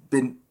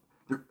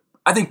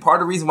I think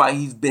part of the reason why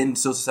he's been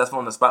so successful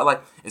in the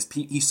spotlight is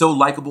he's so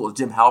likable as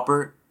Jim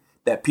Halpert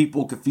that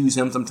people confuse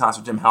him sometimes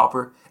with Jim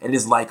Halpert and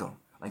just like him.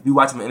 Like, you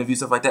watch him in interviews,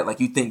 stuff like that, like,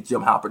 you think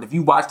Jim Halpert. If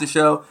you watch the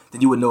show, then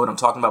you would know what I'm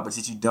talking about, but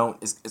since you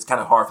don't, it's kind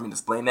of hard for me to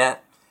explain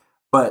that.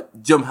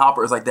 But Jim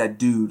Halpert is like that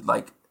dude,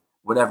 like,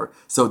 whatever.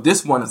 So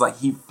this one is like,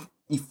 he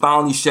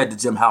finally shed the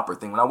Jim Halpert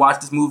thing. When I watched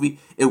this movie,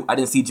 I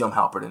didn't see Jim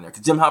Halpert in there.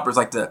 Because Jim Halpert is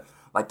like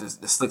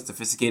the slick,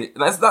 sophisticated.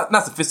 And that's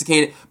not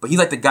sophisticated, but he's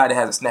like the guy that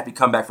has a snappy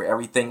comeback for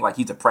everything. Like,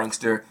 he's a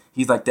prankster.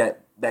 He's like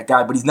that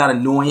guy, but he's not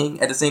annoying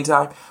at the same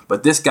time.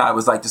 But this guy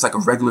was like just like a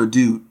regular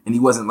dude, and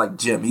he wasn't like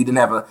Jim. He didn't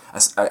have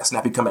a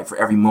snappy comeback for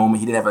every moment.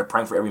 He didn't have a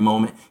prank for every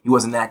moment. He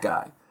wasn't that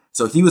guy.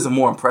 So he was the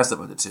more impressive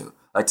of the two.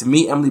 Like, to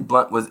me, Emily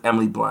Blunt was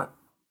Emily Blunt.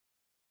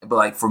 But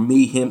like, for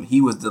me, he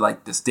was the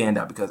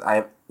standout, because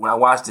when I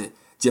watched it,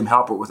 Jim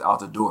Halpert was out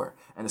the door.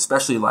 And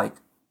especially like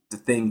the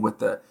thing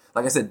with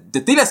like I said,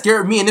 the thing that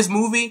scared me in this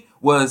movie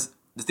was,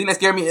 the thing that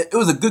scared me, it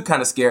was a good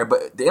kind of scare,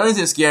 but the aliens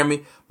didn't scare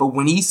me. But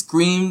when he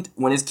screamed,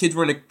 when his kids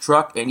were in the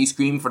truck and he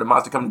screamed for the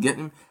monster to come to get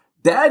him,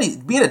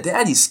 being a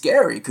daddy's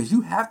scary, because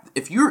you have,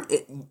 if you're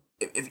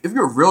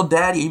a real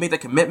daddy and you make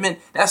that commitment,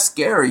 that's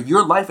scary.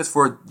 Your life is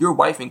for your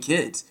wife and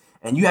kids,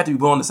 and you have to be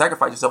willing to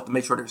sacrifice yourself to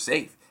make sure they're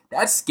safe.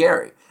 That's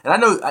scary. And I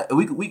know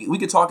we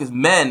could talk as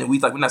men, and we're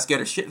not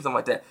scared of shit and something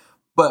like that,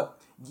 but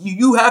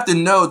you have to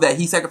know that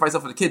he sacrificed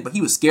himself for the kid, but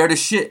he was scared as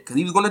shit because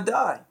he was going to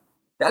die.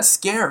 That's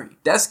scary.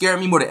 That scared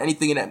me more than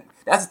anything in that.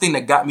 That's the thing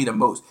that got me the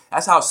most.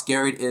 That's how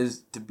scary it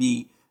is to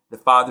be the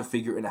father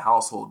figure in a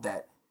household,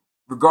 that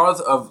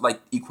regardless of like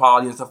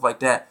equality and stuff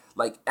like that,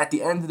 like at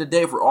the end of the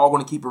day, if we're all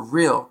going to keep it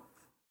real,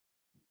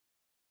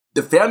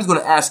 the family's going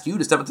to ask you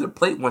to step up to the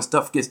plate when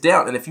stuff gets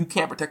down. And if you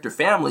can't protect your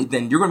family,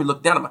 then you're going to be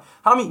looked down on.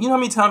 How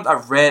many times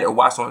I've read or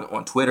watched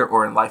on Twitter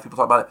or in life, people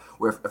talk about it,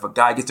 where if a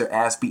guy gets their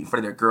ass beat in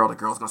front of their girl, the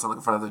girl's going to start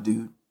looking in front of the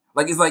dude.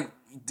 Like, it's like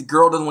the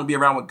girl doesn't want to be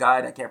around with a guy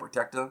that can't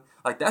protect them.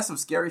 Like, that's some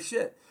scary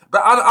shit.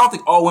 But I don't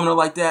think all women are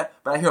like that.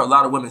 But I hear a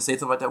lot of women say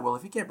something like that. Well,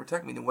 if he can't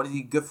protect me, then what is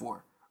he good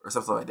for? Or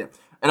something like that.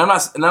 And I'm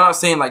not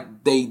saying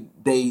like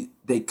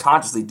they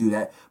consciously do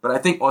that. But I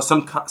think on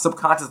some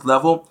subconscious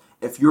level,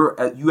 if you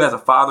as a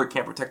father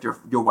can't protect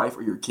your wife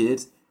or your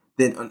kids,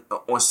 then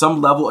on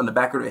some level in the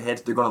back of their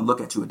heads, they're going to look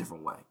at you a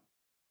different way.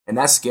 And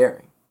that's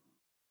scary.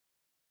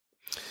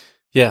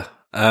 Yeah.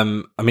 I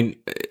mean,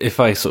 if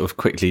I sort of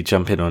quickly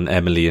jump in on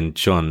Emily and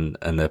John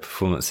and their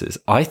performances,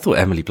 I thought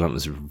Emily Blunt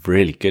was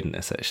really good in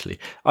this, actually.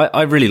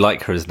 I really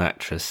like her as an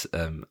actress.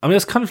 I mean, I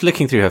was kind of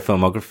looking through her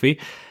filmography.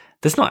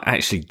 There's not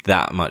actually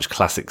that much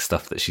classic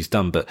stuff that she's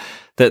done, but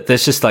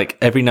there's just like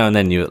every now and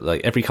then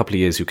every couple of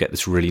years you get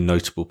this really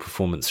notable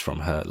performance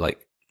from her.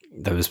 Like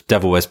there was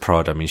Devil Wears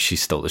Prada. I mean, she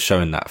stole the show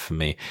in that for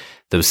me.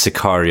 There was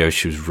Sicario.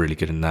 She was really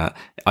good in that.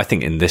 I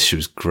think in this she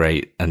was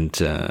great. And,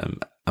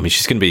 I mean,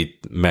 she's going to be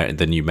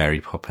the new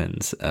Mary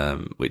Poppins,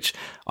 which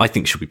I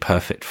think she'll be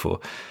perfect for.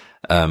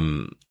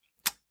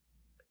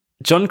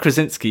 John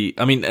Krasinski,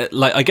 I mean,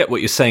 like, I get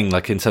what you're saying,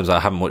 like, in terms of I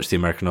haven't watched The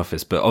American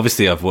Office, but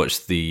obviously I've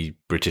watched the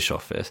British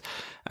Office,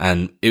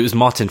 and it was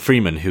Martin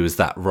Freeman who was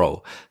that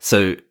role.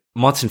 So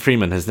Martin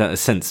Freeman has, in a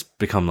sense,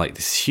 become like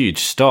this huge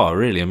star,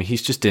 really. I mean,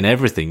 he's just in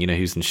everything. You know,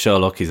 he's in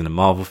Sherlock, he's in the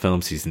Marvel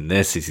films, he's in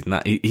this, he's in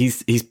that.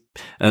 He's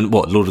and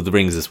Lord of the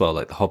Rings as well,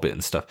 like The Hobbit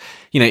and stuff.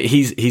 You know,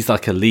 he's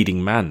like a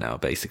leading man now,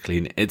 basically.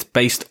 And it's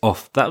based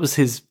off, that was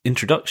his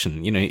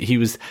introduction. You know, he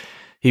was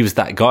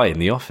that guy in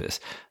The Office,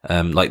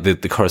 like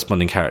the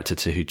corresponding character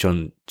to who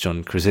John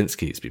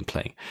Krasinski has been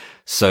playing.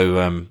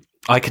 So,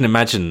 I can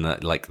imagine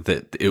that, like,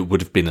 that it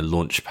would have been a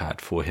launch pad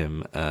for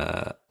him,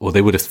 or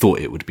they would have thought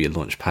it would be a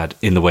launch pad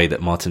in the way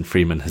that Martin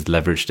Freeman has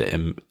leveraged it.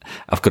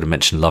 I've got to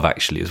mention Love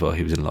Actually as well.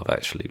 He was in Love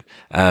Actually.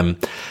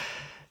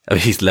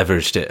 He's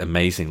leveraged it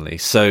amazingly.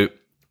 So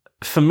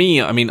for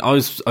me, I mean, I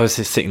was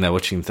just sitting there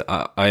watching.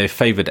 I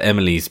favoured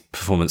Emily's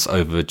performance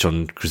over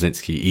John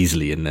Krasinski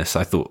easily in this.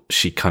 I thought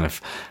she kind of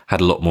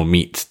had a lot more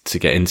meat to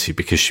get into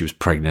because she was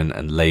pregnant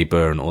and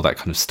labour and all that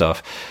kind of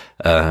stuff.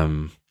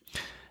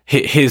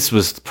 His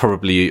was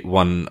probably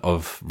one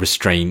of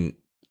restraint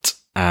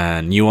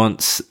and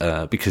nuance,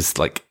 because,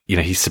 like, you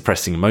know, he's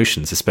suppressing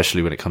emotions,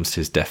 especially when it comes to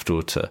his deaf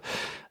daughter.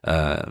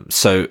 I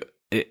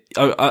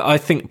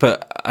think,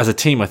 but as a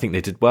team, I think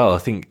they did well. I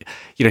think,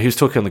 you know, he was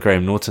talking on the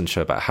Graham Norton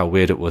show about how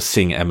weird it was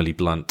seeing Emily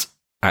Blunt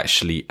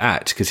actually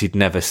act, because he'd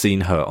never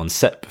seen her on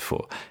set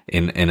before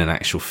in an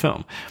actual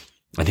film.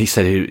 And he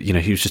said, you know,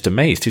 he was just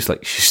amazed. He was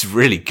like, she's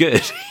really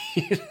good.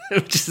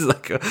 Which is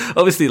like,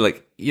 obviously,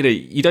 like, you know,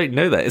 you don't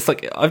know that. It's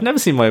like, I've never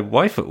seen my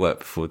wife at work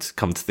before, to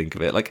come to think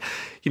of it. Like,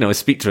 you know, I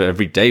speak to her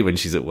every day when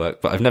she's at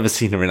work, but I've never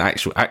seen her in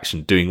actual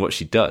action doing what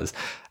she does.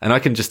 And I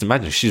can just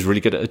imagine she's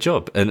really good at her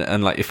job.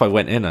 And like, if I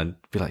went in, I'd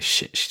be like,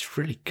 shit, she's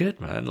really good,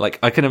 man. Like,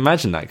 I can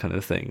imagine that kind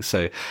of thing.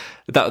 So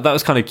that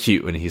was kind of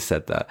cute when he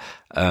said that.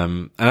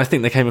 And I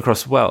think they came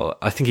across well.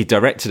 I think he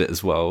directed it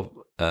as well.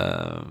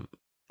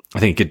 I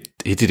think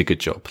he did a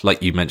good job.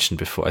 Like you mentioned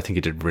before, I think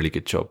he did a really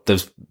good job.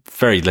 There's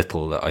very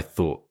little that I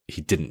thought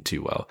he didn't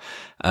do well.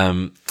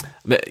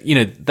 But, you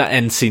know, that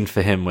end scene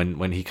for him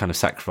when he kind of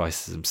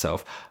sacrifices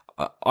himself,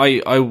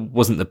 I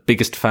wasn't the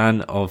biggest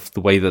fan of the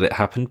way that it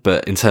happened,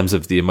 but in terms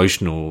of the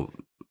emotional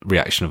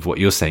reaction of what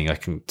you're saying, I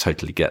can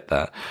totally get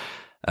that.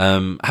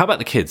 How about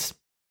the kids?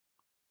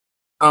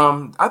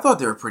 I thought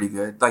they were pretty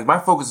good. Like, my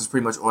focus is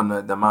pretty much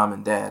on the mom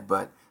and dad,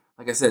 but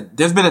like I said,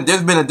 there's been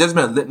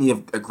a litany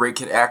of great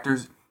kid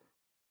actors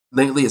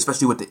lately,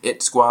 especially with the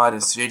It Squad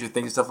and Stranger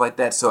Things and stuff like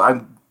that. So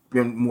I've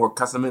been more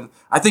accustomed.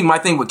 I think my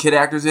thing with kid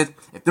actors is,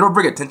 if they don't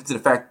bring attention to the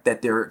fact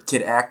that they're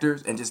kid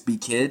actors and just be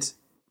kids,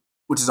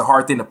 which is a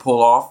hard thing to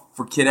pull off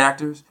for kid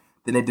actors,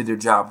 then they did their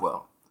job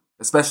well.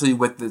 Especially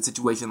with the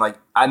situation, like,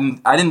 I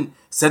didn't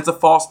sense a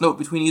false note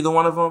between either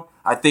one of them.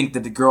 I think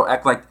that the girl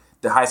act like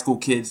the high school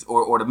kids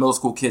or the middle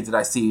school kids that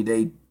I see,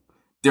 they're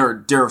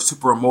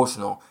super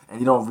emotional and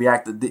they don't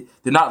react.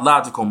 They're not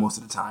logical most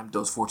of the time,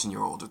 those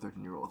 14-year-olds or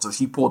 13-year-olds. So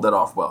she pulled that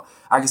off well.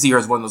 I can see her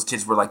as one of those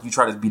kids where, like, you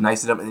try to be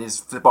nice to them and they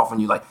just flip off on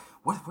you, like,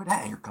 where'd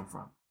that anger come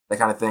from? That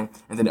kind of thing.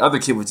 And then the other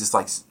kid was just,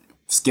 like,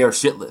 scared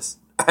shitless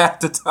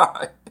at the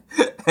time.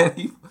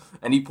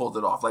 and he pulled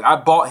it off. Like, I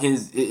bought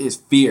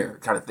his fear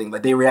kind of thing.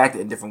 Like, they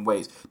reacted in different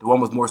ways. The one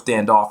was more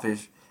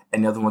standoffish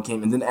and the other one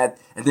came. And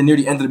then near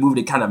the end of the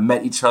movie, they kind of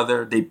met each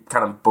other. They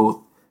kind of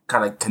both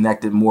kind of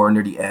connected more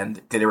near the end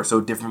because they were so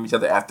different from each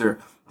other after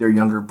their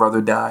younger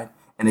brother died,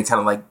 and they kind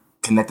of like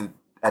connected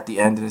at the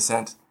end in a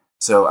sense.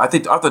 So I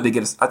thought they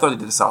did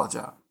a solid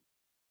job.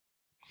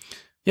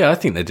 Yeah, I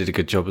think they did a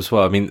good job as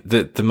well. I mean,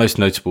 the most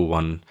notable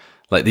one,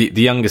 like the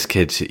youngest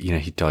kid, you know,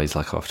 he dies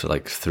like after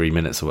like 3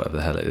 minutes or whatever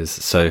the hell it is.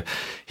 So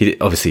he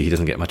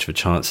doesn't get much of a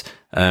chance.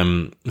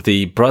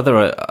 The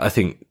brother, I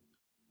think,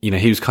 you know,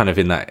 he was kind of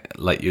in that,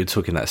 like you were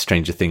talking, that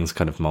Stranger Things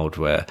kind of mold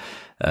where,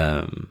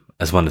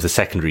 as one of the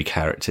secondary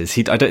characters,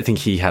 I don't think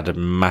he had a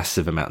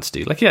massive amount to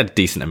do. Like, he had a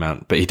decent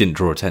amount, but he didn't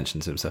draw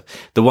attention to himself.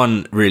 The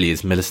one really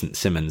is Millicent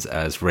Simmons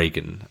as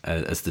Reagan,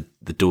 as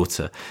the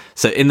daughter.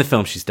 So in the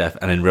film, she's deaf,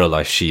 and in real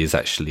life, she is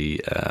actually,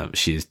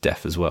 she is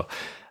deaf as well.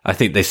 I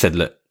think they said,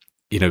 look,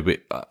 you know,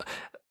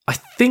 I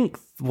think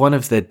one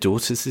of their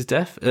daughters is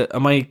deaf.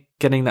 Am I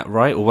getting that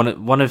right? Or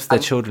one of their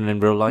children in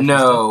real life?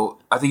 No,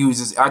 I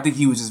think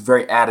he was just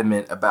very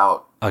adamant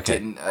about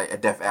getting a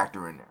deaf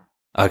actor in there.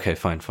 Okay,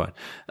 fine.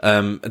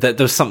 There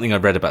was something I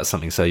read about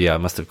something, so yeah, I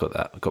must have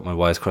got my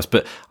wires crossed.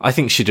 But I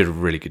think she did a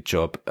really good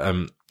job.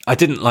 I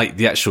didn't like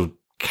the actual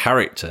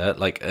character,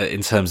 like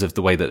in terms of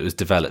the way that it was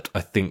developed.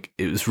 I think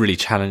it was really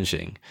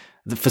challenging.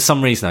 For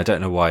some reason, I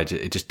don't know why,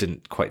 it just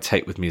didn't quite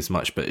take with me as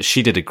much. But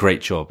she did a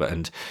great job,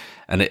 and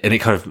it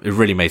kind of, it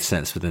really made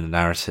sense within the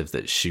narrative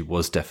that she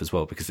was deaf as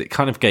well, because it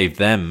kind of gave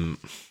them.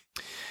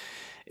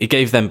 it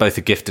gave them both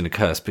a gift and a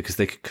curse because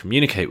they could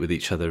communicate with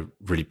each other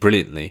really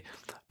brilliantly.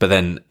 But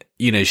then,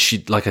 you know,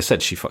 she, like I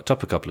said, she fucked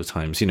up a couple of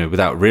times, you know,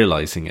 without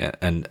realizing it.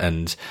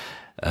 And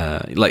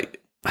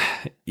like,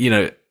 you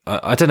know,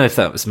 I don't know if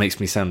that makes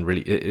me sound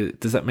really,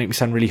 does that make me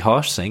sound really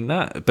harsh saying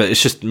that? But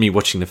it's just me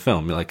watching the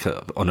film, like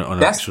on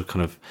an actual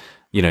kind of,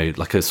 you know,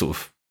 like a sort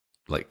of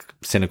like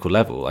cynical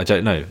level. I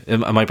don't know.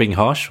 Am I being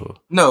harsh or?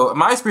 No,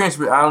 my experience,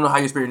 I don't know how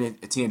you experience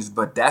teenagers,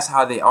 but that's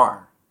how they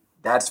are.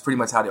 That's pretty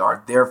much how they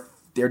are.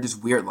 They're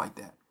just weird like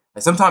that.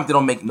 Like sometimes they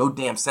don't make no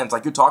damn sense.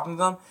 Like you're talking to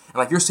them and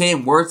like you're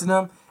saying words to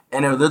them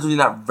and they're literally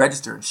not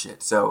registering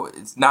shit. So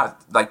it's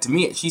not like, to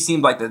me, she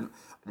seemed like the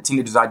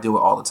teenagers I deal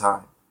with all the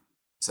time.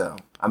 So,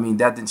 I mean,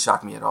 that didn't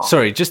shock me at all.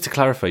 Sorry, just to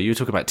clarify, you were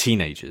talking about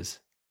teenagers.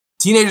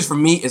 Teenagers for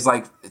me is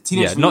like,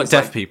 teenagers. Yeah, not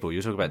deaf people.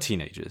 You're talking about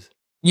teenagers.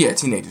 Yeah,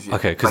 teenagers. Yeah.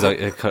 Okay, because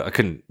I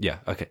couldn't. Yeah,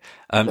 okay.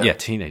 Yeah,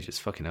 teenagers.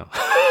 Fucking hell.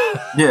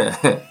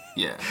 Yeah,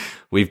 yeah.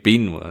 We've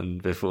been one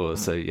before,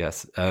 so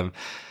yes.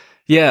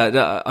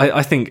 Yeah,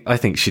 I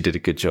think she did a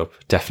good job.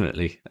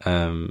 Definitely.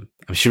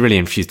 She really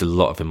infused a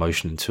lot of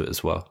emotion into it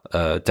as well.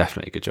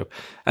 Definitely a good job.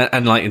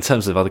 And like in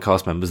terms of other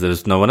cast members,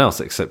 there's no one else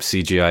except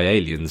CGI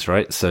aliens,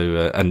 right?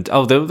 So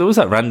there was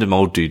that random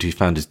old dude who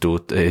found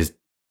his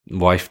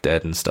wife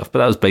dead and stuff, but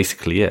that was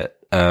basically it.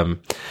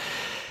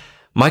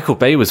 Michael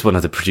Bay was one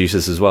of the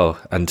producers as well,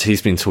 and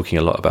he's been talking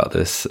a lot about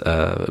this,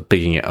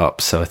 bigging it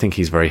up. So I think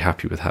he's very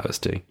happy with how it's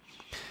doing.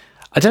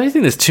 I don't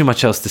think there's too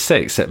much else to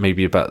say except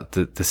maybe about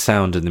the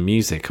sound and the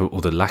music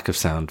or the lack of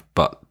sound,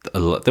 but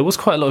there was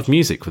quite a lot of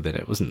music within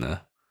it, wasn't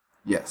there?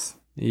 Yes.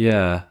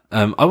 Yeah.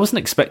 I wasn't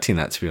expecting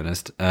that, to be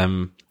honest.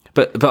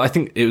 But I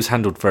think it was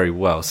handled very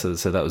well. So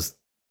that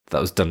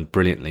was done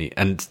brilliantly.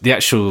 And the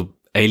actual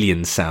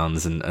alien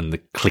sounds and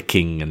the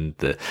clicking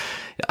and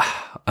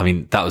I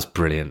mean, that was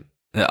brilliant.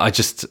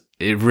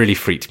 It really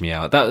freaked me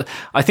out. That,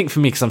 I think for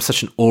me, because I'm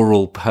such an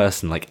oral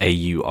person, like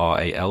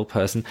AURAL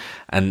person,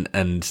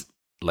 and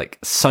like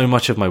so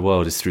much of my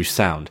world is through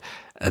sound.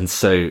 And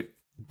so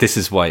this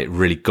is why it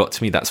really got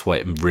to me. That's why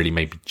it really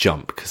made me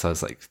jump, because I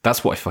was like,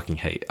 that's what I fucking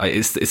hate.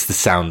 It's the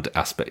sound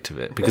aspect of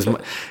it, because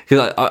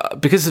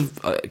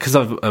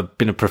I've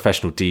been a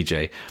professional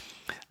DJ.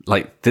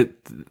 Like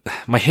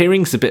my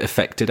hearing's a bit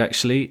affected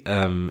actually,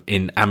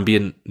 in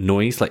ambient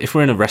noise. Like if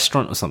we're in a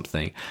restaurant or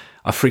something,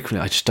 I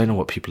just don't know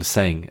what people are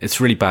saying.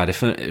 It's really bad.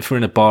 If we're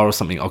in a bar or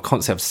something, I'll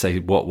constantly have to say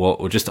what,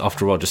 or just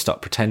after a while, just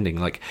start pretending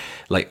like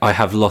I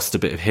have lost a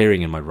bit of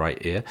hearing in my right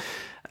ear.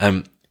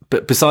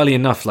 But bizarrely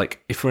enough,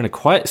 like if we're in a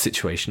quiet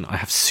situation, I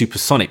have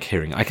supersonic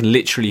hearing. I can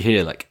literally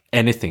hear like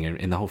anything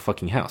in the whole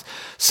fucking house.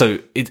 So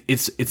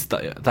it's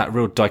that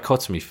real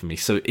dichotomy for me.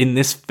 So in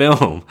this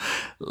film,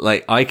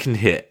 like I can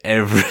hear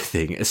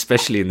everything,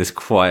 especially in this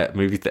quiet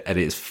movie, and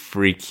it's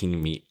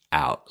freaking me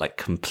out like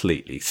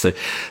completely. So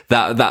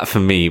that for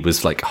me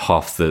was like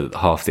half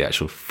the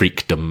actual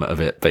freakdom of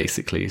it,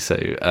 basically.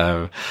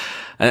 So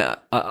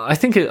I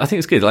think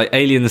it's good. Like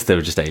aliens, they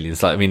were just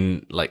aliens. Like I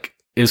mean, like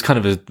it was kind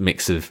of a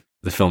mix of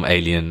the film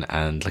Alien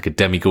and like a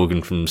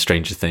Demogorgon from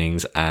Stranger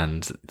Things,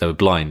 and they were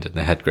blind and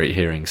they had great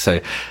hearing.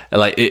 So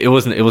like it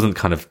wasn't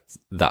kind of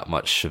that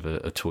much of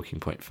a talking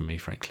point for me,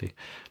 frankly.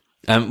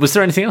 Was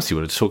there anything else you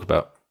wanted to talk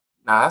about?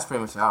 Nah, that's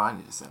pretty much all I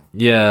need to say.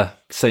 Yeah,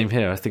 same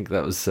here. I think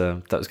that was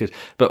good.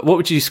 But what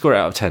would you score it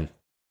out of 10?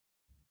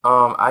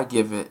 I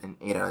give it an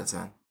 8 out of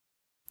 10.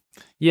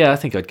 Yeah, I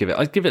think I'd give it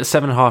a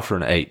 7.5 or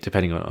an 8,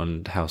 depending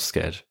on how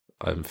scared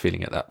I'm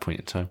feeling at that point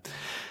in time.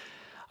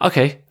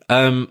 Okay.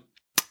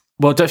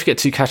 Well, don't forget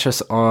to catch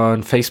us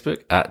on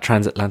Facebook at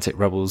Transatlantic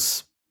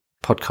Rebels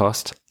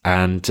Podcast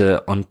and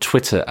on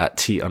Twitter at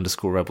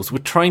 @T_Rebels. We're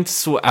trying to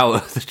sort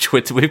out the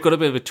Twitter. We've got a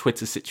bit of a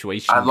Twitter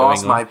situation. I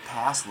lost my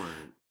password.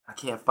 I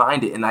can't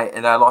find it, and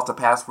I lost a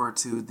password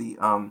to the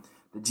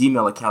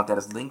Gmail account that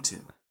it's linked to.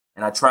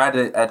 And I tried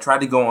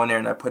to go on there,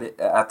 and I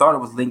thought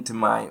it was linked to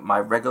my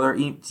regular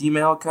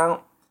Gmail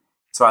account.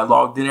 So I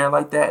logged in there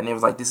like that, and it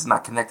was like, this is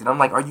not connected. I'm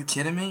like, are you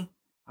kidding me?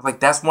 I was like,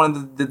 that's one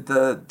of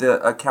the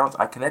accounts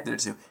I connected it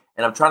to.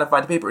 And I'm trying to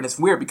find the paper, and it's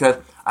weird because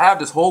I have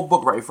this whole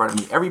book right in front of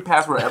me. Every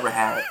password I ever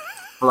had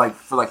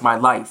for my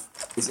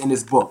life is in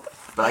this book,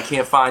 but I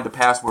can't find the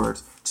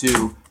passwords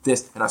to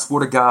this. And I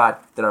swear to God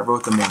that I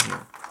wrote them down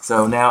here.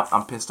 So now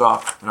I'm pissed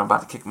off, and I'm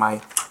about to kick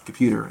my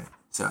computer in.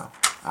 So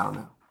I don't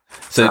know.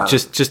 So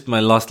just my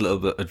last little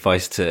bit of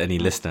advice to any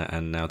listener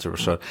and now to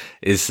Rashad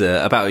is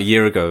about a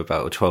year ago,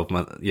 about 12,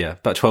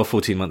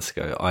 14 months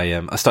ago,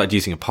 I started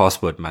using a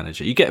password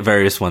manager. You get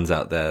various ones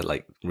out there,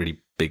 like really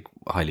big,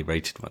 highly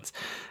rated ones.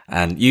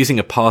 And using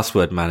a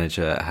password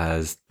manager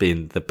has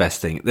been the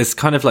best thing. There's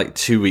kind of like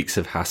 2 weeks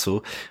of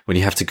hassle when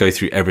you have to go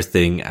through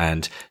everything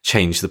and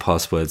change the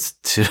passwords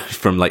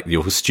from like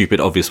your stupid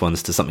obvious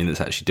ones to something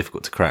that's actually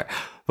difficult to crack.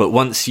 But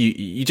once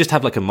you just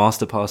have like a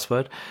master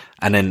password,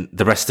 and then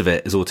the rest of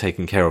it is all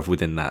taken care of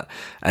within that.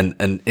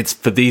 And it's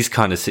for these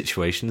kind of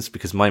situations,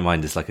 because my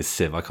mind is like a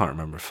sieve. I can't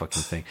remember a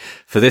fucking thing.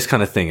 For this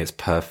kind of thing, it's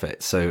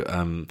perfect.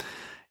 So,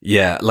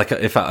 Yeah, like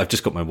in fact, I've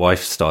just got my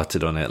wife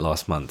started on it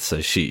last month,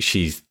 so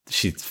she's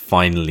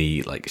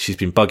finally like she's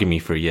been bugging me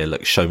for a year.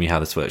 Look, show me how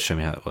this works, show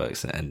me how it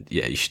works, and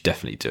yeah, you should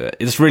definitely do it.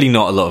 It's really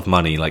not a lot of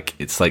money, like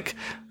it's like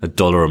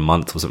 $1 a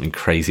month or something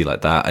crazy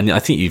like that, and I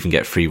think you even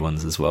get free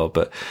ones as well.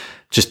 But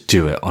just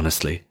do it,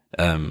 honestly.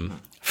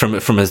 From a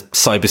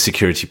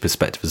cybersecurity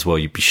perspective as well,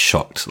 you'd be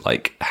shocked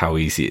like how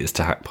easy it is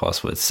to hack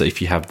passwords. So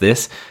if you have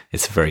this,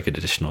 it's a very good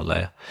additional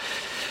layer.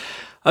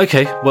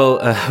 Okay, well,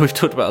 we've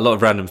talked about a lot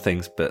of random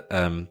things, but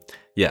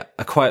yeah,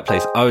 A Quiet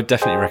Place, I would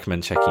definitely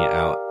recommend checking it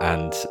out.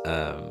 And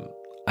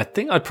I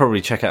think I'd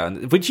probably check it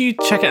out. Would you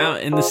check it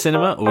out in the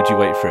cinema, or would you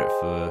wait for it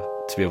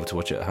to be able to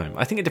watch it at home?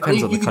 I think it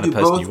depends on the kind of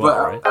person you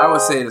are, right? I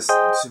would say this,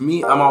 to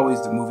me, I'm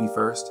always the movie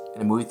first in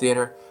the movie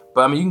theater.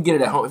 But I mean, you can get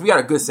it at home. If you got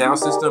a good sound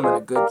system and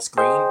a good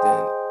screen,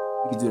 then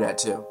you can do that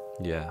too.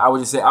 Yeah. I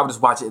would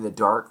just watch it in the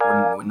dark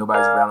when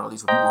nobody's around, or at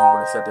least when people who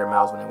want to shut their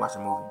mouths when they watch a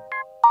movie.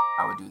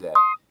 I would do that.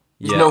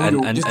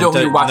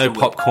 No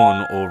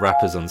popcorn or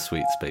wrappers on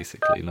sweets,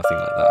 basically, nothing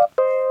like that.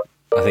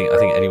 I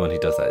think anyone who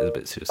does that is a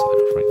bit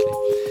suicidal, frankly.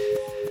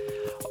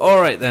 All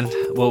right then.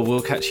 Well,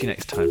 we'll catch you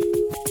next time.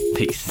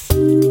 Peace.